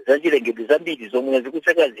za chilengedwe zambiri zomwe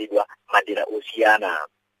zikusakazidwa madera osiyana.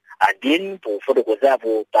 Adin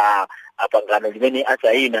pofotokozapo pa pangano limene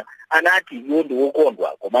asayina anati iwo ndi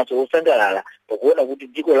wokondwa komanso wosangalala pakuona kuti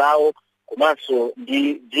dziko lawo komanso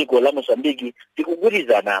ndi dziko la Mozambique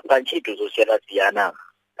likugwirizana pa ntchito zosiyanasiyana.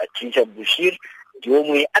 Chinyanja Bushir ndi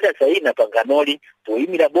omwe adasayina panganoli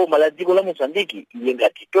poyimira boma la dziko la Mozambique iye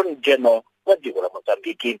ngati Attorney General wa dziko la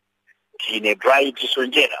Mozambique. Ndine Bright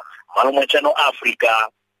Sonjera malo mwa Channel Africa,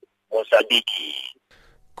 Mozambique.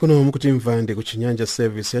 Kuno mukutimva ndi ku Chinyanja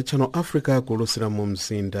Service ya Channel Africa kulusira mu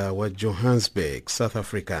mzinda wa Johannesburg, South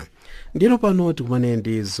Africa. Ndino pano tikumane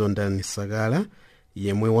ndi Zondani Sagala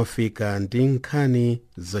yemwe wafika ndi nkhani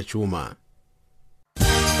zachuma.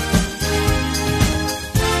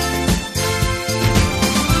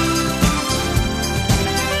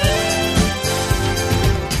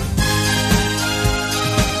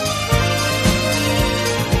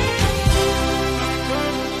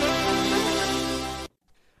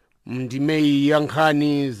 Ndimeyi ya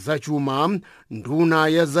nkhani zachuma, nduna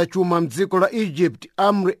ya zachuma mdziko la Egypt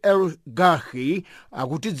Amri El Gahi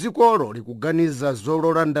akuti dzikolo likuganiza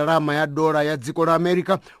zolola ndalama ya dola ya dziko la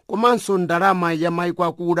America komanso ndalama ya maiko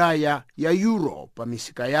aku Ulaya ya euro pa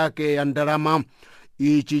misika yake ya ndalama.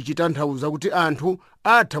 Ichi chitanthauza kuti anthu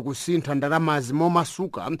atha kusintha ndalamazi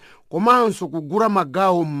momasuka komanso kugula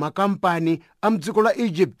magawo m'makampani a mdziko la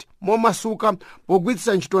Egypt momasuka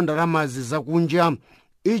pogwiritsa ntchito ndalamazi zakunja.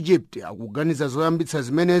 Egypt akuganiza zoyambitsa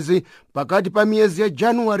zimenezi pakati pa miyezi ya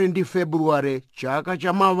Januware ndi Februware chaka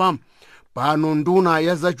chamawa. Pano nduna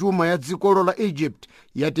ya zachuma ya dzikolo la Egypt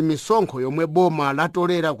yati misonkho yomwe boma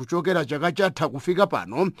latolera kuchokera chaka chatha kufika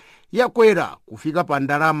pano yakwera kufika pa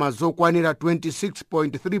ndalama zokwanira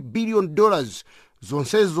 $26.3 billion,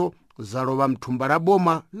 zonsezo zalowa mthumba la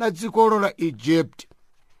boma la dzikolo la Egypt.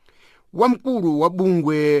 Wamkulu wa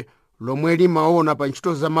bungwe lomwe limaona pa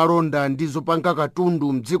ntchito za malonda ndi zopanga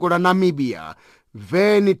katundu mdziko la Namibia,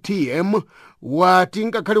 VNTM, wati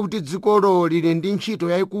ngakhale kuti dzikolo lili ndi ntchito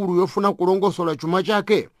yayikulu yofuna kulongosola chuma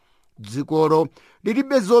chake, dzikolo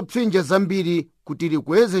lilibe zopsinja zambiri kuti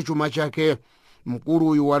likweze chuma chake.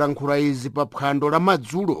 mkuluyu walankhula izi pa phwando la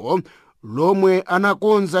madzulo lomwe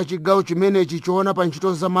anakonza chigawo chimenechi choona pa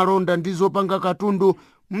ntchito za malonda ndi zopanga katundu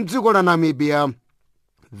mdziko la Namibia.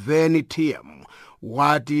 Venitium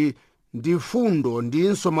wati ndi fundo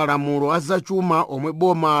ndinso malamulo azachuma omwe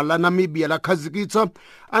boma la Namibia lakhazikitsa,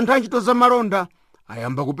 anthu a ntchito za malonda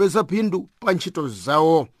ayamba kupeza phindu pa ntchito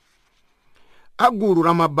zawo. Agulu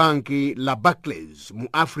la mabanki la Barclays mu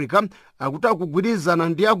Africa akuti akugwirizana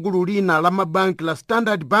ndi agulu lina la mabanki la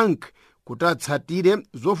Standard Bank kuti atsatire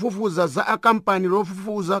zofufuza za akampani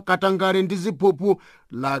lofufuza katangale ndi ziphuphu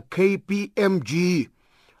la KPMG.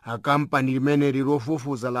 Akampani limene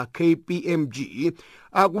lilofufuza la KPMG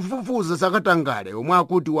akufufuza zakatangale omwe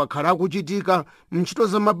akuti wakhala akuchitika mntchito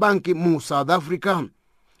za mabanki mu South Africa.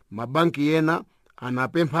 Mabanki ena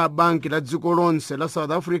anapempha banki la dziko lonse la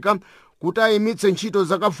South Africa kuti ayimitse ntchito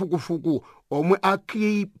zakafukufuku omwe a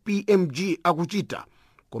KPMG akuchita,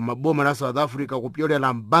 koma boma la South Africa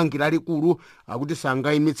kupyolera banki lalikulu akuti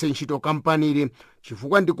sangayimitse ntchito kampanili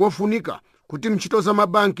chifukwa ndikofunika kuti mntchito za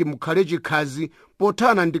mabanki mukhale chikhazi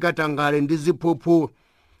pothana ndi katangale ndi ziphuphu.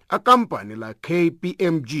 Akampani la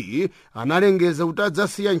KPMG analengeza kuti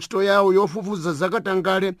adzasiya ntchito yawo yofufuza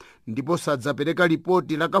zakatangale ndipo sadzapereka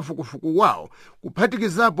ripoti la kafukufuku wawo,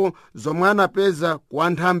 kuphatikizapo zomwe anapeza kwa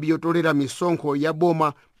nthambi yotolera misonkho ya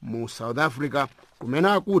boma mu South Africa kumene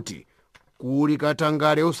akuti kuli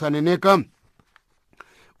katangale osaneneka.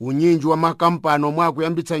 Unyinji wa makampani omwe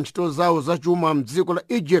akuyambitsa ntchito zawo zachuma mdziko la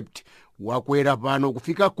Egypt wakwera pano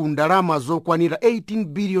kufika ku ndalama zokwanira $18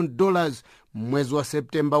 billion mwezi wa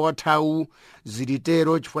Septemba wathawu.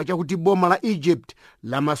 Zilitero chifukwa chakuti boma la Egypt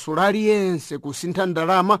lamasula aliyense kusintha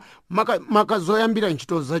ndalama makazoyambira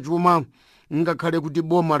ntchito zachuma. Ngakhale kuti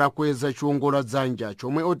boma lakweza chiwongola dzanja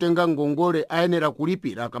chomwe otenga ngongole ayenera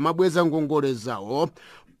kulipira akamabweza ngongole zawo,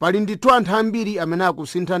 pali ndithu anthu ambiri amene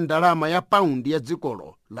akusintha ndalama ya paundi ya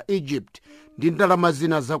dzikolo la Egypt ndi ndalama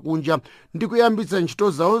zina zakunja ndi kuyambitsa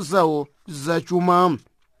ntchito zawo zachuma.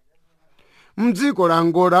 Mdziko la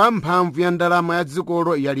Angola mphamvu ya ndalama ya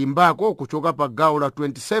dzikolo yalimbako kuchoka pa gawo la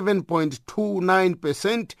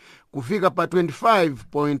 27.29% kufika pa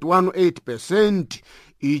 25.18%.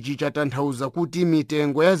 Ichi chatanthauza kuti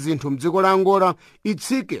mitengo ya zinthu mdziko la Angola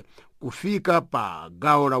itsike kufika pa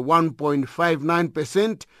gawo la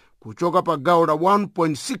 1.59% kuchoka pa gawo la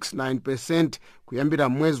 1.69% kuyambira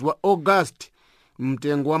mwezi wa August.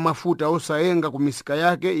 Mtengo wa mafuta osayenga kumisika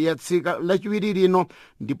yake yatsika lachiwiri lino,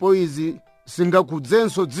 ndipo izi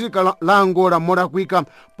singakudzenso dziko la Angola molakwika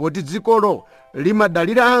poti dzikolo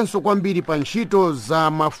limadaliranso kwambiri pa ntchito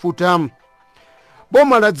za mafuta.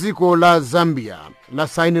 Boma la dziko la Zambia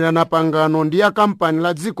lasayinirana pangano ndi ya kampani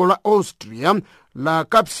la dziko la Austria la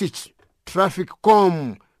Capsich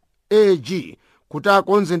Trafficcom AG kuti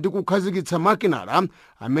akonze ndi kukhazikitsa makinala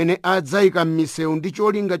amene adzayika m'misewu ndi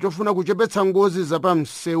cholinga chofuna kuchepetsa ngozi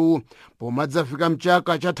zapamsewu. Pomadzafika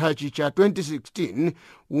mchaka chathachi cha 2016,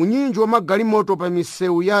 unyinji wa magalimoto pa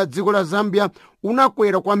misewu ya dziko la Zambia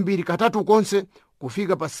unakwera kwambiri katatu konse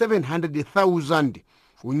kufika pa 700,000.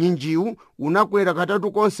 Unyinjiwu unakwera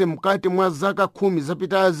katatu konse mkati mwa zaka 10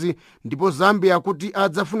 zapitazi, ndipo Zambia kuti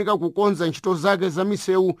adzafunika kukonza ntchito zake za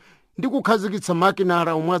misewu ndi kukhazikitsa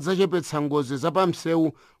makinala omwe adzachepetsa ngozi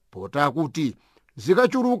zapamsewu pota kuti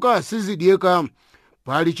zikachuluka sizidyeka.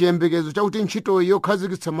 Pali chiyembekezo chakuti ntchito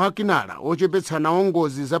yokhazikitsa makinala ochepetsa nawo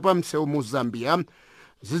ngozi zapamsewu mu Zambia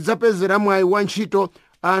zidzapezera mwayi wa ntchito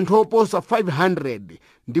anthu oposa 500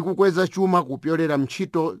 ndi kukweza chuma kupyolera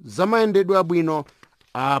ntchito za mayendedwe abwino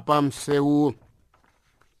apamsewu.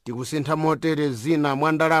 Tikusintha motere zina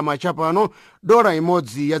mwa ndalama chapano, dola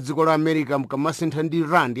imodzi ya dziko la America mkamasintha ndi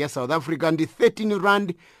rand ya South Africa ndi 13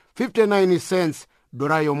 rand 59 cents.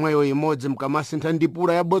 Dola yomweyo imodzi mkamasintha ndi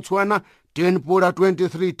pula ya Botswana 10 pula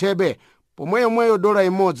 23 thebe. Pomweyo dola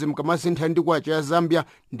imodzi mkamasintha ndi kwacha ya Zambia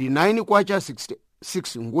ndi 9 kwacha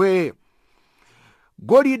 66 ngwe.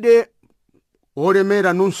 Golide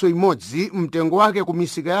olemera nunso imodzi mtengo wake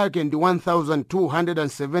kumisika yake ndi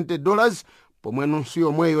 $1,270, pomwe nunso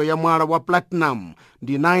yomweyo ya mwala wa platinum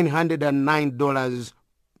ndi $909.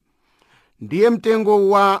 Ndiye mtengo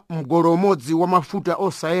wa mgolo umodzi wa mafuta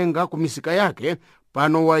osayenga kumisika yake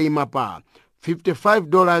pano waima pa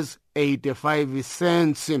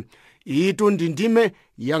 $55.85. Itu ndi ndime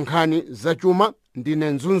ya nkhani zachuma. Ndine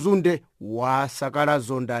Nzunzunde wa Sakala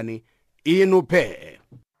Zondani inu pe.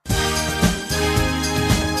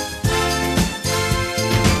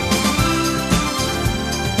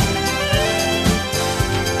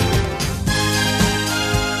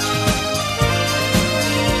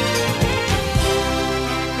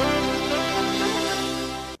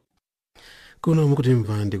 kuno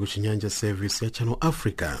mukutimva ndi ku Chinyanja service ya Channel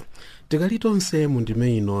Africa. Tikali tonse mu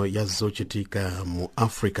ndime ino ya zochitika mu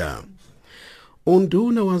Africa.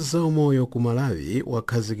 Unduna wa zaumoyo ku Malawi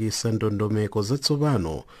wakhazikitsa ndondomeko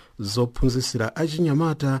zatsopano zophunzitsira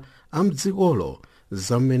achinyamata a mdzikolo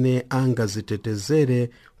zamene angazitetezere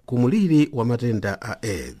ku muliri wa matenda a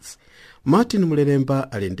AIDS. Martin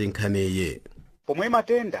Muleremba ali ndi nkhaniyi. Pomwe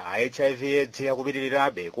matenda a HIV/AIDS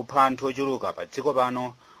akupitirirabe kupha anthu ochuluka pa dziko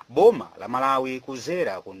pano, boma la Malawi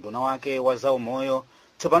kuzera ku nduna wake wa zaumoyo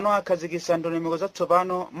tsopano akhazikitsa ndondomeko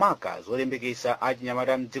zatsopano maka zolimbikitsa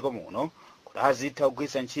achinyamata mdziko muno kuti azitha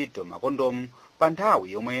kugwiritsa ntchito makondomu pa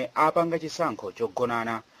nthawi yomwe apanga chisankho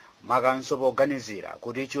chogonana, makanso poganizira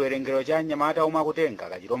kuti chiwerengero cha anyamata omwe akutenga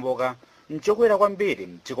kachilomboka nchokwera kwambiri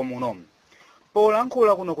mdziko muno.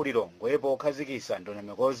 Polankhula kuno ku Lilongwe pokhazikitsa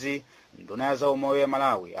ndondomekozi, nduna ya zaumoyo ya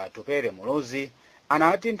Malawi Atupere Mulozi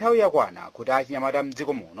anati nthawi yakwana kuti achinyamata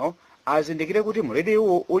mdziko muno azindikire kuti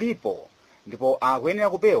muliriwu ulipo ndipo akuyenera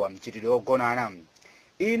kupewa mchitidwe wogonana.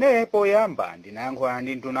 Ine poyamba ndinayankhula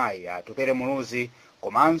ndi ndunayi Atupere Mulozi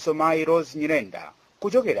komanso mayi Rose Nyirenda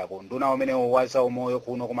kuchokera ku nduna umenewo wa zaumoyo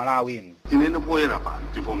kuno ku Malawi. Inene poyera pano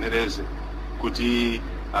tivomereze kuti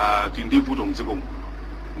tindi vuto mdziko muno.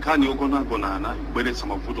 Nkhani yogonana kubweretsa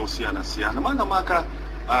mavuto osiyana-siyana makamaka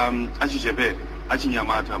achichepere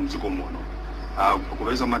achinyamata mdziko muno.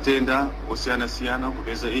 Kupeza matenda osiyana-siyana,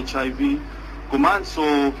 kupeza HIV,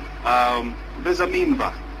 komanso kupeza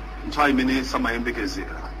mimba nthawi imene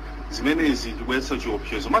samayembekezera. Zimenezi zikubweretsa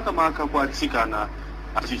chiopsezo makamaka kwa atsikana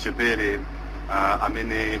achichepere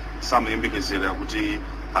amene samayembekezera kuti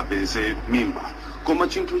apeze mimba. Koma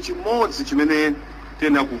chinthu chimodzi chimene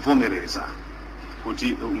tena kuvomereza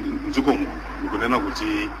kuti mdziko muno ndikunena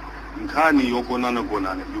kuti nkhani yogonana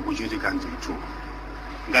ikuchitika ndithu.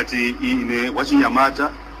 Ngati ine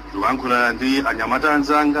wachinyamata ndikuyankhula ndi anyamata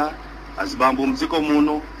anzanga azibambo mdziko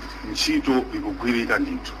muno, ntchito ikugwirika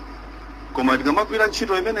ndithu. Koma tikamagwira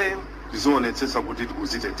ntchito imeneyo tizoonetsetsa kuti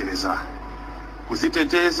tikuziteteza.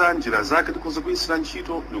 Kuziteteza njira zake tikuzigwiritsira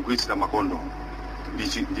ntchito ndikugwiritsira makondomu. Ndi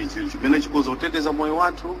chimene chikoza kuteteza moyo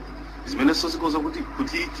wathu, zimene zikoza kuti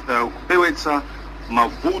kupewetsa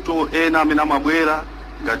mavuto ena amene amabwera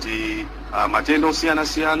ngati matenda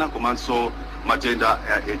osiyana-siyana komanso matenda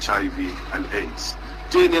ya HIV and AIDS.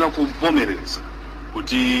 Tiyenera kuvomereza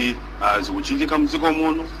kuti zikuchitika mdziko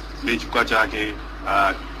muno, ndi chifukwa chake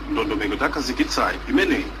ndondomeko takhazikitsayi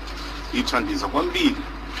imeneyi ithandiza kwambiri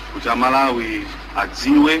kuti Amalawi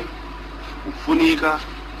adziwe kufunika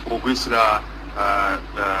kugwiritsira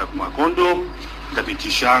makondomu ngati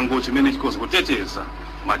chishango chimene chikoza kuteteza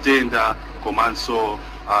matenda komanso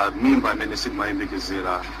mimba imene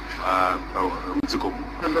simayembekezera mdziko muno.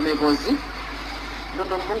 Ndondomekozi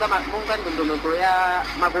munga ndondomeko ya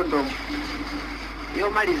makondomu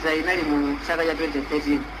yomaliza inali mu chaka cha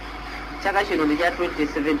 2013, chaka chino ndi cha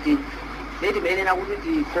 2017. Leti mayenera kuti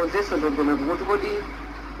tikonzenso ndondomeko kuti kodi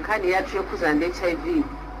nkhani yathu yokhuzana ndi HIV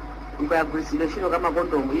nkuyagwiritsidwa ntchito ka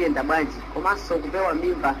makondomu iyenda bwanji, komanso kupewa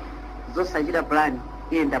mimba zosachita plan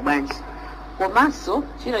iyenda bwanji. Komanso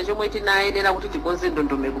china chomwe tinayenera kuti tikonze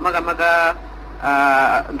ndondomeko makamaka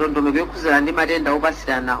ndondomeko yokhuzana ndi matenda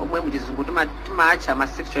opatsirana omwe muchizungu timatcha ma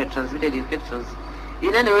sexually transmitted infections.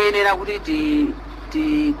 Inene yoyenera kuti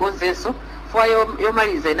tikonzenso fwa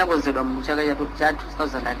yomaliza inakonzedwa mu chaka cha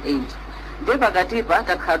 2008. Ndiye pakatipa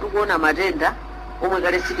takhala tikuona matenda omwe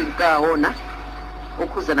kale sitinkaona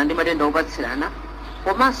okhuzana ndi matenda opatsirana,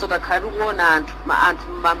 komanso takhala tikuona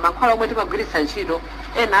mankhwala omwe timagwiritsa ntchito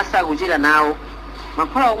ena asakuchira nawo.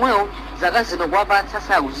 Mankhwala omwewo zaka zino kuwapatsa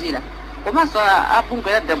sakuchira. Komanso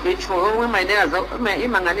abungwe la WHO omwe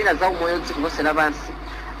imang'anira zaumoyo dziko lonse lapansi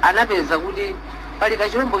anapeza kuti pali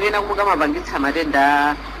kachilombo kena komwe kamapangitsa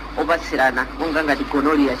matenda opatsirana monga ngati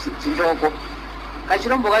gonorrhea, chinjoko.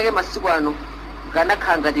 Kachilombo kake masiku ano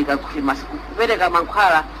kanakhala ngati kakhwima kupereka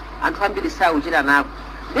mankhwala anthu ambiri sakuchira nako.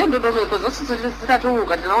 Ndiye ndondomeko zonse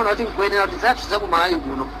zitatuluka tinaona kuti nkuyenera kuti zathu zakumalawi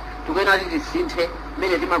kuno tikuyenera kuti tisinthe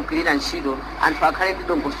mmene timagwirira ntchito, anthu akhale ndi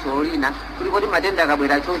dongosolo lina kuti kodi matenda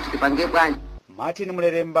akabwera chonchi tipange bwanji. Martin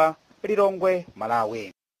Muleremba, Lilongwe,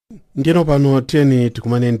 Malawi. Ndino pano tiyeni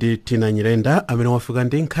tikumane ndi Tina Nyirenda amene wafika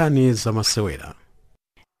ndi nkhani zamasewera.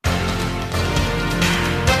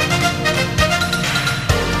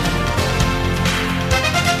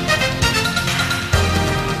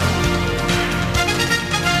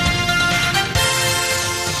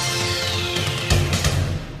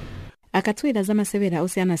 Akatswiri zamasewera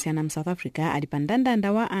osiyanasiyana mu South Africa ali pa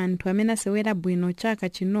ndandanda wa anthu amene asewera bwino chaka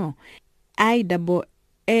chino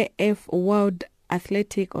IAAF World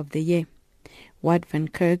Athletic of the Year. Ward van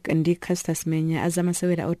Kirk ndi Caster Semenya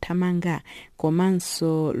azamasewera othamanga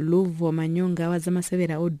komanso Luvo Manyonga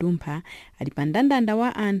wazamasewera odumpha ali pa mndandanda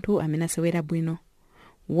wa anthu amene asewera bwino.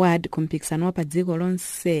 Ward kumpikisano wa pa dziko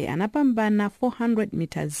lonse anapambana 400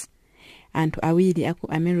 meters. Anthu awiri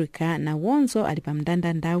aku America na wonzo ali pa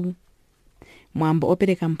mndandandawu. Mwambo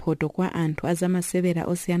opereka mphoto kwa anthu azamasewera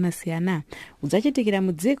osiyanasiyana udzachitikira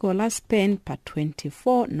mu dziko la Spain pa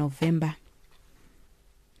 24 November.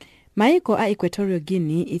 Maiko a Equatorial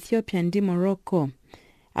Guinea, Ethiopia ndi Morocco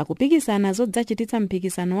akupikisana zodzachititsa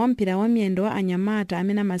mpikisano wa mpira wa miyendo wa anyamata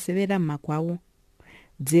amene amasewera m'makwawo.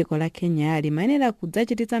 Dziko la Kenya limayenera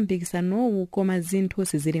kudzachititsa mpikisanowu koma zinthu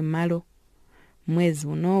sizili m'malo. Mwezi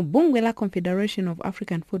uno bungwe la Confederation of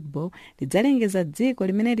African Football lidzalengeza dziko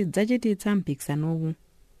limene lidzachititsa mpikisanowu.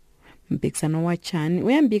 Mpikisano wa CHAN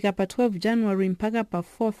uyambika pa 12 January mpaka pa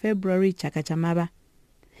 4 February chaka chamaba.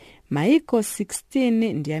 Maiko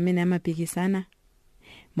 16 ndi amene amapikisana.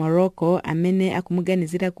 Morocco amene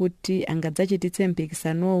akumuganizira kuti angadzachititse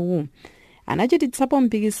mpikisanowu anachititsapo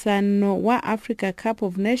mpikisano wa Africa Cup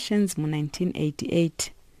of Nations mu 1988.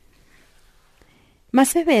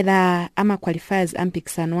 Masewera ama qualifiers a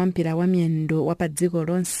mpikisano wa mpira wa miyendo wa pa dziko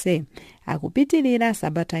lonse akupitirira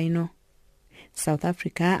sabata ino. South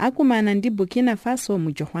Africa akumana ndi Burkina Faso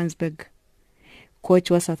mu Johannesburg.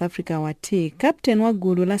 Coach wa South Africa wati captain wa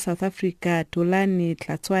gulu la South Africa Thulani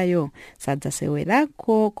Hlatshwayo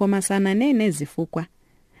sadzasewerako koma sananene zifukwa.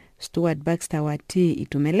 Stuart Baxter wati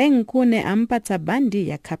Itumele Nkune ampatsa bandi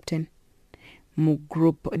ya captain. Mu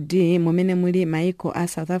group D mumene muli maiko a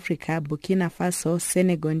South Africa, Burkina Faso,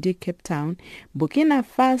 Senegal ndi Cape Town. Burkina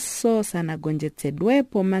Faso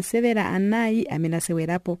sanagonjetsedwepo masewera anayi amene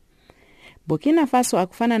asewerapo. Burkina Faso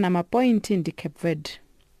akufana na mapointi ndi Cape Verde.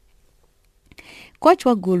 Coach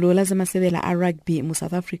wa gulu la zamasewera a rugby mu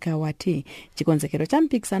South Africa wati chikonzekero cha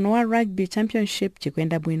mpikisano wa rugby championship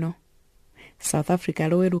chikwenda bwino. South Africa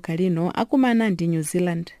loweruka lino akumana ndi New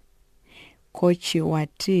Zealand. Coach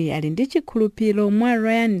wati ali ndi chikhulupiriro mwa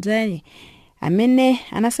Ryan Ndzaye amene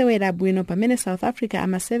anasewera bwino pamene South Africa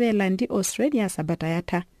amasewera ndi Australia sabata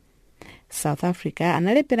yatha. South Africa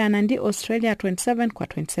analeperana ndi Australia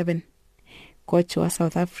 27-27. Coach wa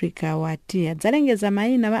South Africa wati adzalengeza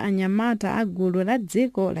mayina wa anyamata a gulu la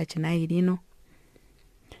dziko la chinayi lino.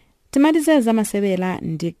 Timalize zamasewera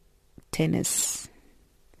ndi tennis.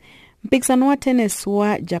 Mpikisano wa tennis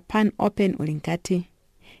wa Japan Open ulinkati.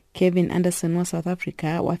 Kevin Anderson wa South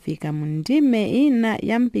Africa wafika mundime ina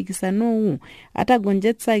ya mpikisanowu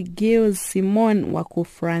atagonjetsa Gilles Simon wa ku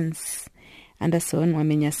France. Anderson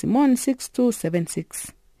wamenya Simon 6-2, 7-6.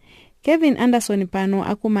 Kevin Anderson pano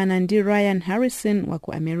akumana ndi Ryan Harrison wa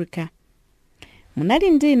ku America. Munali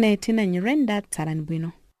ndine Chinyanja tsalani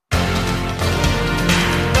bwino.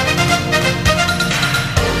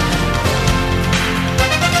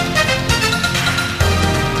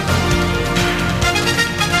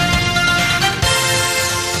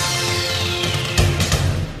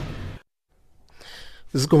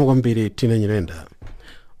 Zikomo kwambiri Chinyanja.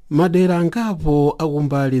 Madera angapo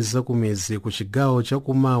akumbali zakumezi ku chigawo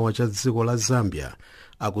chakumawa cha dziko la Zambia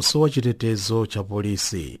akusowa chitetezo cha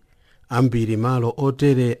polisi. Ambiri malo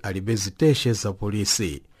otere alibe ziteshe za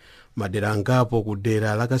polisi. Madera angapo ku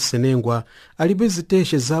dera la Kasenengwa alibe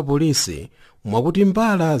ziteshe za polisi mwakuti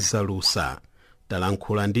mbala zalusa.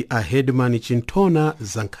 Talankhula ndi a Headman Chintona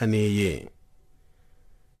Zankhaneye.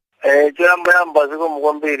 Chiyamba zikomo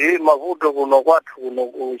kwambiri mavuto kuno kwathu kuno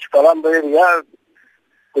ku Chikalamba area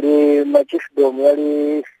kuli machiefdom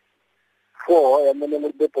yali 4 yamene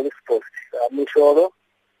muli police post Mishoro,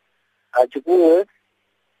 Achikuwe,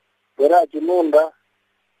 Bwera Chinunda,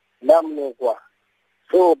 Namnekwa.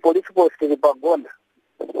 So police post ili pagonda.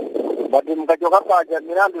 Bati mkachoka paja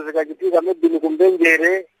milandu zikachitika maybe ni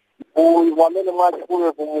kumbenjere kumwamene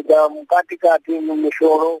mwachikuwe kumuja mkatikati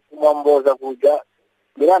Mishoro kumwamboza kuja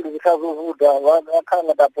milandu zikazovuta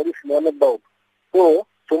wakanga ta polisi nione baubu. So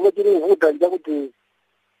chomechiri vuta njakuti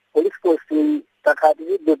police post takati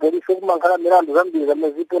the police kumankhala milandu zambiri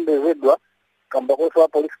zamezitondezedwa kamba koso wa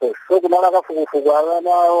police post. So kunala kafukufuku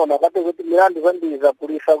anaona kate kuti milandu zambiri za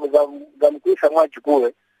polisa za mkuisa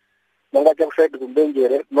mwachikuwe nanga chakusaidi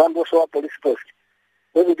kumbenjere milandu koso wa police post.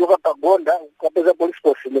 Wewe joka pagonda kapeza police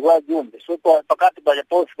post ni kwa jumbe. So pakati pa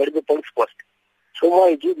post palibe police post. So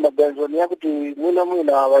mwaiji maganzoni ya kuti mwina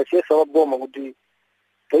waisesa waboma kuti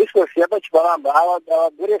police post yapa Chikalamba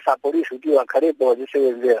awaguresa polisi kuti wakharepo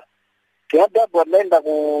wazisewenzera. Tiadabu wanaenda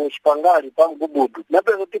ku Chipangali pa Mgubudu.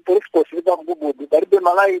 Napeza kuti police post ili pa Mgubudu palibe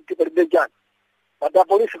malaiti palibe jani. Pata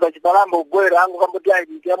polisi pa Chikalamba ugwera angu kamboti ayi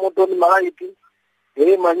ya motoni malaiti.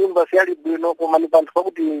 Manyumba siyali bwino koma ni panthu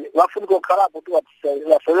pakuti wafuniko khalapo tu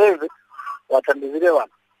wasoleze wathandizire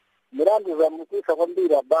vanhu. Milandu za mkuisa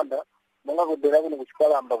kwambiri abanda monga kudera kuno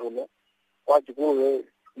kuchikalamba kuno kwachikulu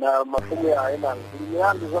na mafumu ya ena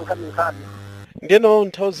milandu zonkhani. Ndiyeno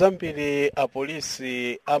nthawi zambiri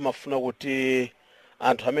apolisi amafuna kuti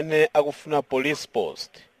anthu amene akufuna police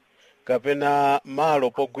post kapena malo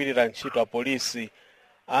pogwirira ntchito apolisi,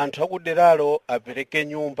 anthu akuderalo apereke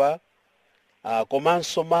nyumba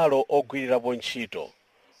komanso malo ogwirirapo ntchito.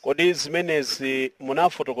 Kodi zimenezi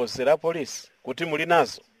munafotokozera polisi kuti muli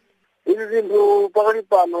nazo? Izi zinthu pakali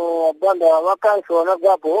pano abanda vakanso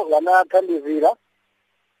vanagwapo vanathandizira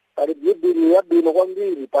pali bhibhiri yabwino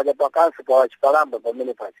kwambiri paja pakansi pa Chikalamba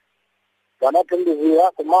pamene paja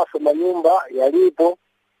vanathandizira komanso manyumba yalipo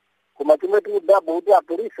koma chimwe tikudabwa kuti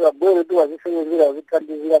apolisi vabwere tu vazisevenzera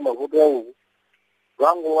vazithandizira mavuto auku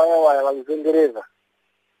vangu wayawaya vazizengereza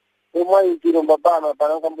omwe chiromba pano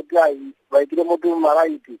panakambuti ayi vaikire motu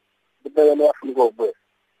maraiti ndipayone yafunika ubwera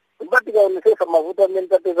tikaonesesa mavuto amene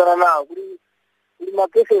tapezana nawo kuli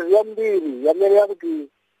makesezi yambiri yamene yakuti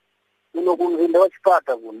kuno kumzinda wa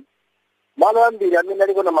Chipata kuno malo ambiri amene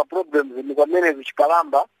aliko na maproblems ni kwamene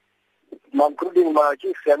Chikalamba including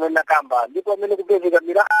machiefs amene akamba ndipo amene kupezeka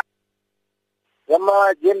milandu ya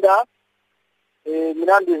magender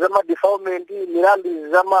milandu za defilement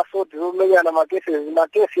milandu za masoti zomenyana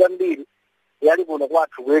makesi ambiri yali kuno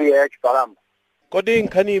kwathu ku area ya Chikalamba. Kodi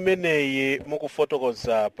nkhani imeneyi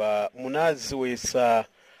mukufotokoza pa munaziwisa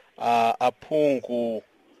aphungu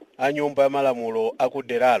a nyumba ya malamulo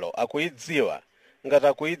akuderalo akuidziwa? Ngati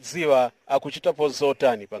akuidziwa akuchitapo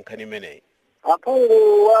zotani pa nkhani imeneyi?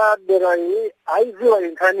 Aphungu wa derayi aidziwa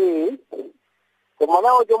nkhani koma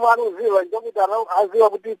nawo chomwe anuziwa njokuti aziwa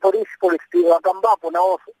kuti polisi wakambapo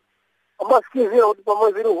nawonso amasikizira kuti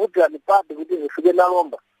pamwe ziri vutani pati kuti zifike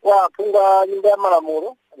nalomba kwa aphunga nyumba ya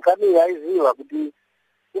malamulo nkhani aiziwa kuti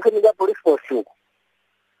ifunika police post uko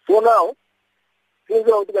so nawo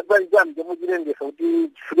sinziwa kuti kapali chani chomwe chilengesa kuti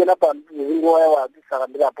chifike napano zizingo wayawa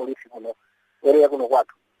tisakambira polisi kuno area kuno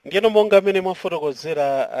kwathu. Ndiyeno monga amene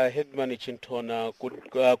mwafotokozera Headman Chintona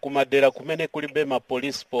kumadera kumene kulibe ma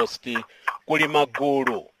police post kuli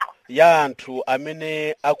magulu ya anthu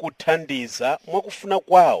amene akuthandiza mwakufuna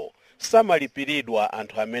kwawo samalipiridwa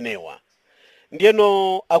anthu amenewa.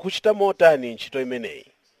 Ndiyeno akuchita motani ntchito imeneyi?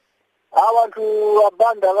 Anthu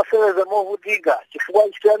abanda vaseweza movutika chifukwa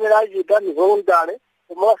ntchito amene achita ni voluntary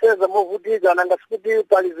koma vaseweza movutika nanga sikuti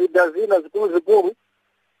pali zida zina zikulu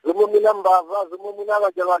zomwe mina mbava zomwe mina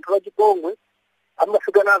vaja vanthu vachipongwe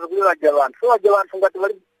amafika nazo kuli vaja vanthu so vaja vanthu ngati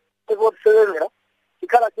vali votisewezera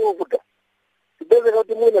chikhala chovuta tipezeka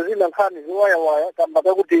kuti mwina zina nkhani ziwayawaya kamba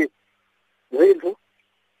kakuti zinthu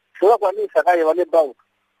zivakwanisa kaye vane bauta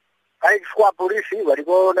kayi chifukwa polisi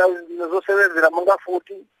valiko zosewezera monga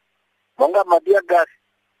futi monga madiagasi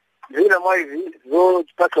zina mwaizi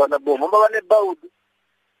zochipasiwa na bomu amba vane bauta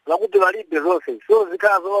vakuti valibe zonse so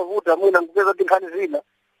zikhala zovavuta mwina nkupeza kuti nkhani zina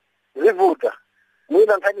zivuta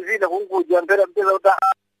mwina nkhani zina kunkuja mpera mpeza kuti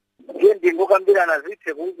gendi ngokambirana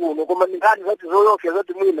zithe kunkuno koma nkhani zati zoyofya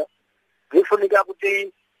zati mwina zifunika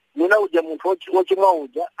kuti mwina uja munthu wochimwa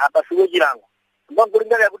uja apasiwe chilango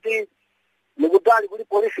mbankulingana kuti nikutali kuli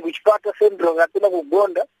polisi kuchipata central kapena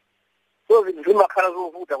kugonda so zinthu zimakhala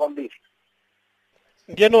zovuta kwambiri.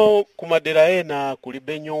 Ndiyeno kumadera ena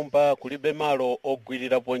kulibe nyumba kulibe malo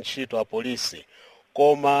ogwirirapo ntchito a polisi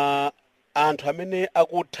koma anthu amene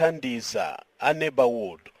akuthandiza a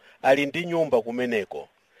neighborhood ali ndi nyumba kumeneko.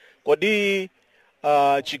 Kodi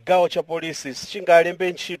chigawo cha polisi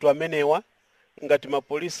sichingalembe ntchito amenewa ngati ma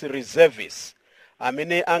police reservists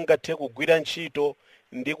amene angathe kugwira ntchito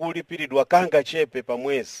ndi kulipiridwa kanga chepe pa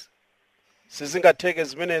mwezi? Sizingatheke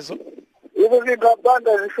zimenezo? Izo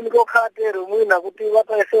zingabanda zifunika kukhatero mwina kuti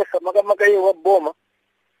vatayesesa makamaka iwo waboma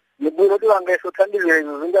nibwino kuti vangaisothandizira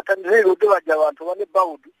izo zingathandizira kuti vaja vanthu vane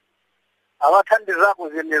bauti avathandizako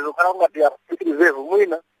zenezo kana ungati apitirizevo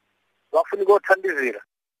mwina vafunika kuthandizira.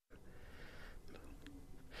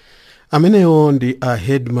 Amenewo ndi a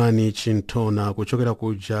Headman Chintona kuchokera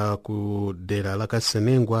kuja ku dera la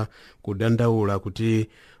Kasenengwa kudandaula kuti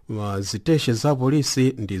ziteshe za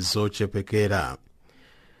polisi ndi zochepekera.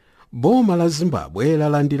 Boma la Zimbabwe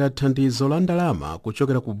lalandira thandizo la ndalama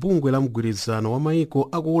kuchokera ku bungwe la mgwirizano wa maiko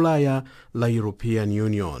aku Ulaya la European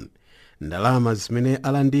Union. Ndalama zimene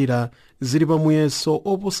alandira zili pa muyeso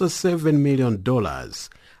oposa $7 million.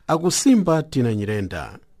 Akusimba Tina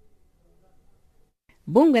Nyirenda.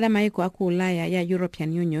 Bungwe la maiko aku Ulaya ya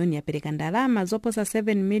European Union yapereka ndalama zoposa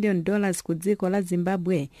 $7 million ku dziko la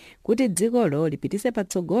Zimbabwe kuti dzikolo lipitise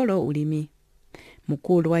patsogolo ulimi.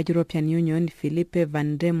 mkulu wa European Union Philippe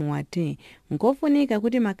van der Moati nkofunika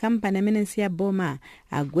kuti makampani amene si aboma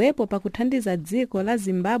agwepo pakuthandiza dziko la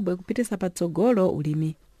Zimbabwe kupitisa patsogolo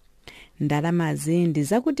ulimi. Ndalamazi ndi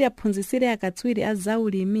zakuti aphunzitsire akatswiri a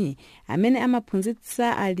zaulimi amene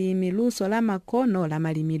amaphunzitsa alimi luso la makono la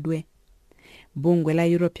malimidwe. Bungwe la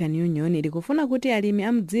European Union likufuna kuti alimi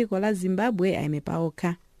a mdziko la Zimbabwe ayime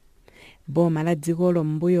paokha. Boma la dzikolo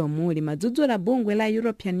m'mbuyomu limadzudzula bungwe la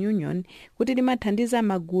European Union kuti limathandiza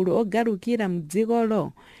magulu ogalukira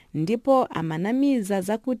mdzikolo ndipo amanamiza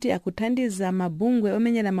zakuti akuthandiza mabungwe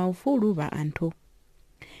omenyera maufulu pa anthu.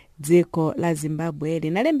 Dziko la Zimbabwe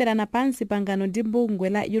linalemberana pansi pangano ndi bungwe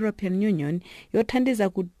la European Union yothandiza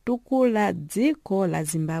kutukula dziko la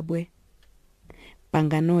Zimbabwe.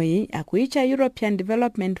 Panganoyi akuicha European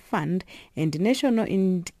Development Fund and National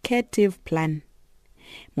Indicative Plan.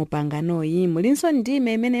 Mupanganoyi mulinso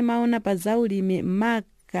ndime imene maona pa zaulimi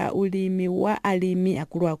maka ulimi wa alimi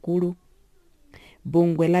akuluakulu.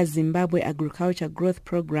 Bungwe la Zimbabwe Agriculture Growth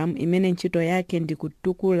Program imene ntchito yake ndi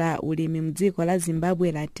kutukula ulimi mdziko la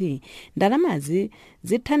Zimbabwe lati ndalamazi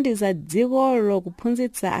zithandiza dzikolo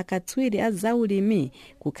kuphunzitsa akatswiri a zaulimi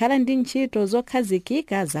kukhala ndi ntchito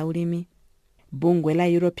zokhazikika zaulimi. Bungwe la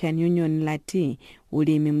European Union lati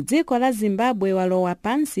ulimi mdziko la Zimbabwe walowa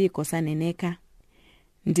pansi kosaneneka.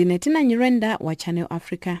 Ndine Chinyanja wa Channel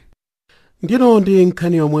Africa. Ndino ndi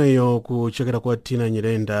nkhani yomweyo kuchokera kwa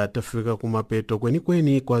Chinyanja tafika kumapeto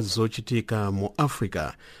kwenikweni kwa zochitika mu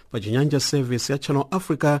Africa pa Chinyanja Service ya Channel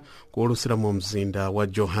Africa kuulusira mu mzinda wa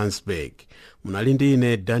Johannesburg. Munali ndi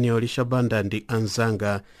ine Daniel Shabanda ndi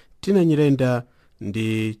anzanga Chinyanja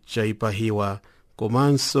ndi Chaipahiwa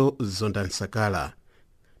komanso Zonda Nsakala.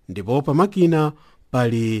 Ndipo pamakina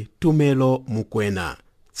pali Tumelo Mukwena.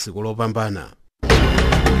 Tsiku lopambana.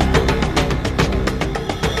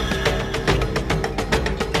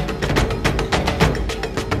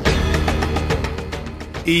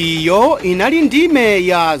 Iyo inali ndime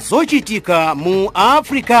ya zochitika mu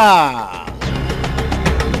Africa.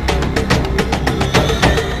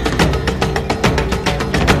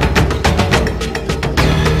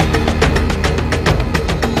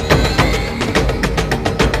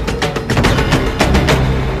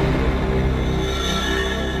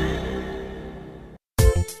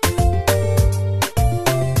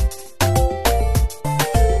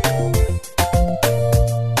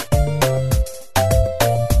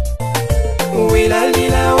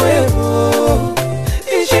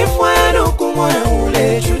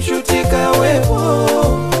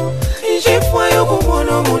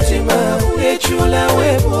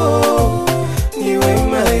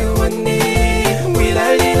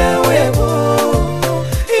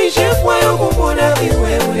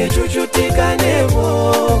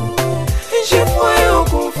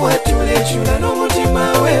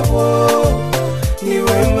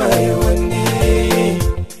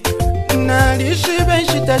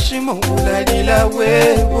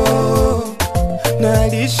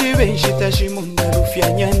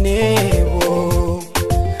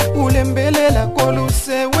 Ulembelela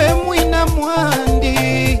koluse we mwina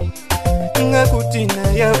mwandi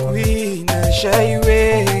ngakutina ya kwina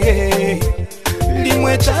shaiwe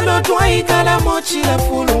limwe chalo twaikala mochila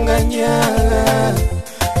fulunganya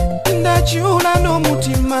ndachula no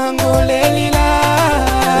mutima ngolelila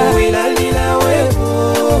wilalila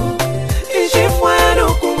webo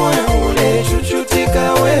ishifwano kumona ule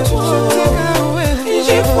chuchutika webo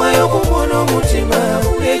ishifwayo kumona mutima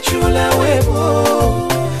ule chula webo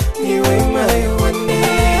niwe mayo wane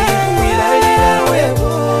wilalila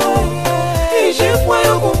webo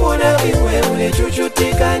ishifwayo kumona iwe ule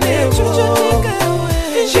chuchutika nebo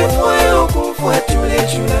ishifwayo kumfuatule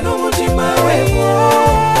chula no mutima webo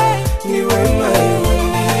niwe mayo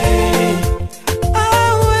wane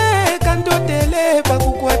awe kandotele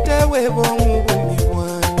pakukwata webo mubumi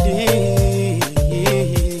wandi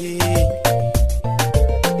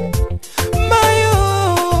mayo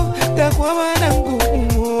takwabana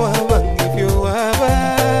ngumu wabangivyo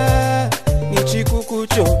waba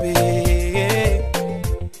nichikukuchobe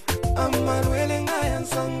amalwele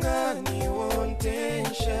ngayansanga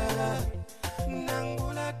niwontensha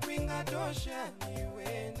nangula twinga dosha niwe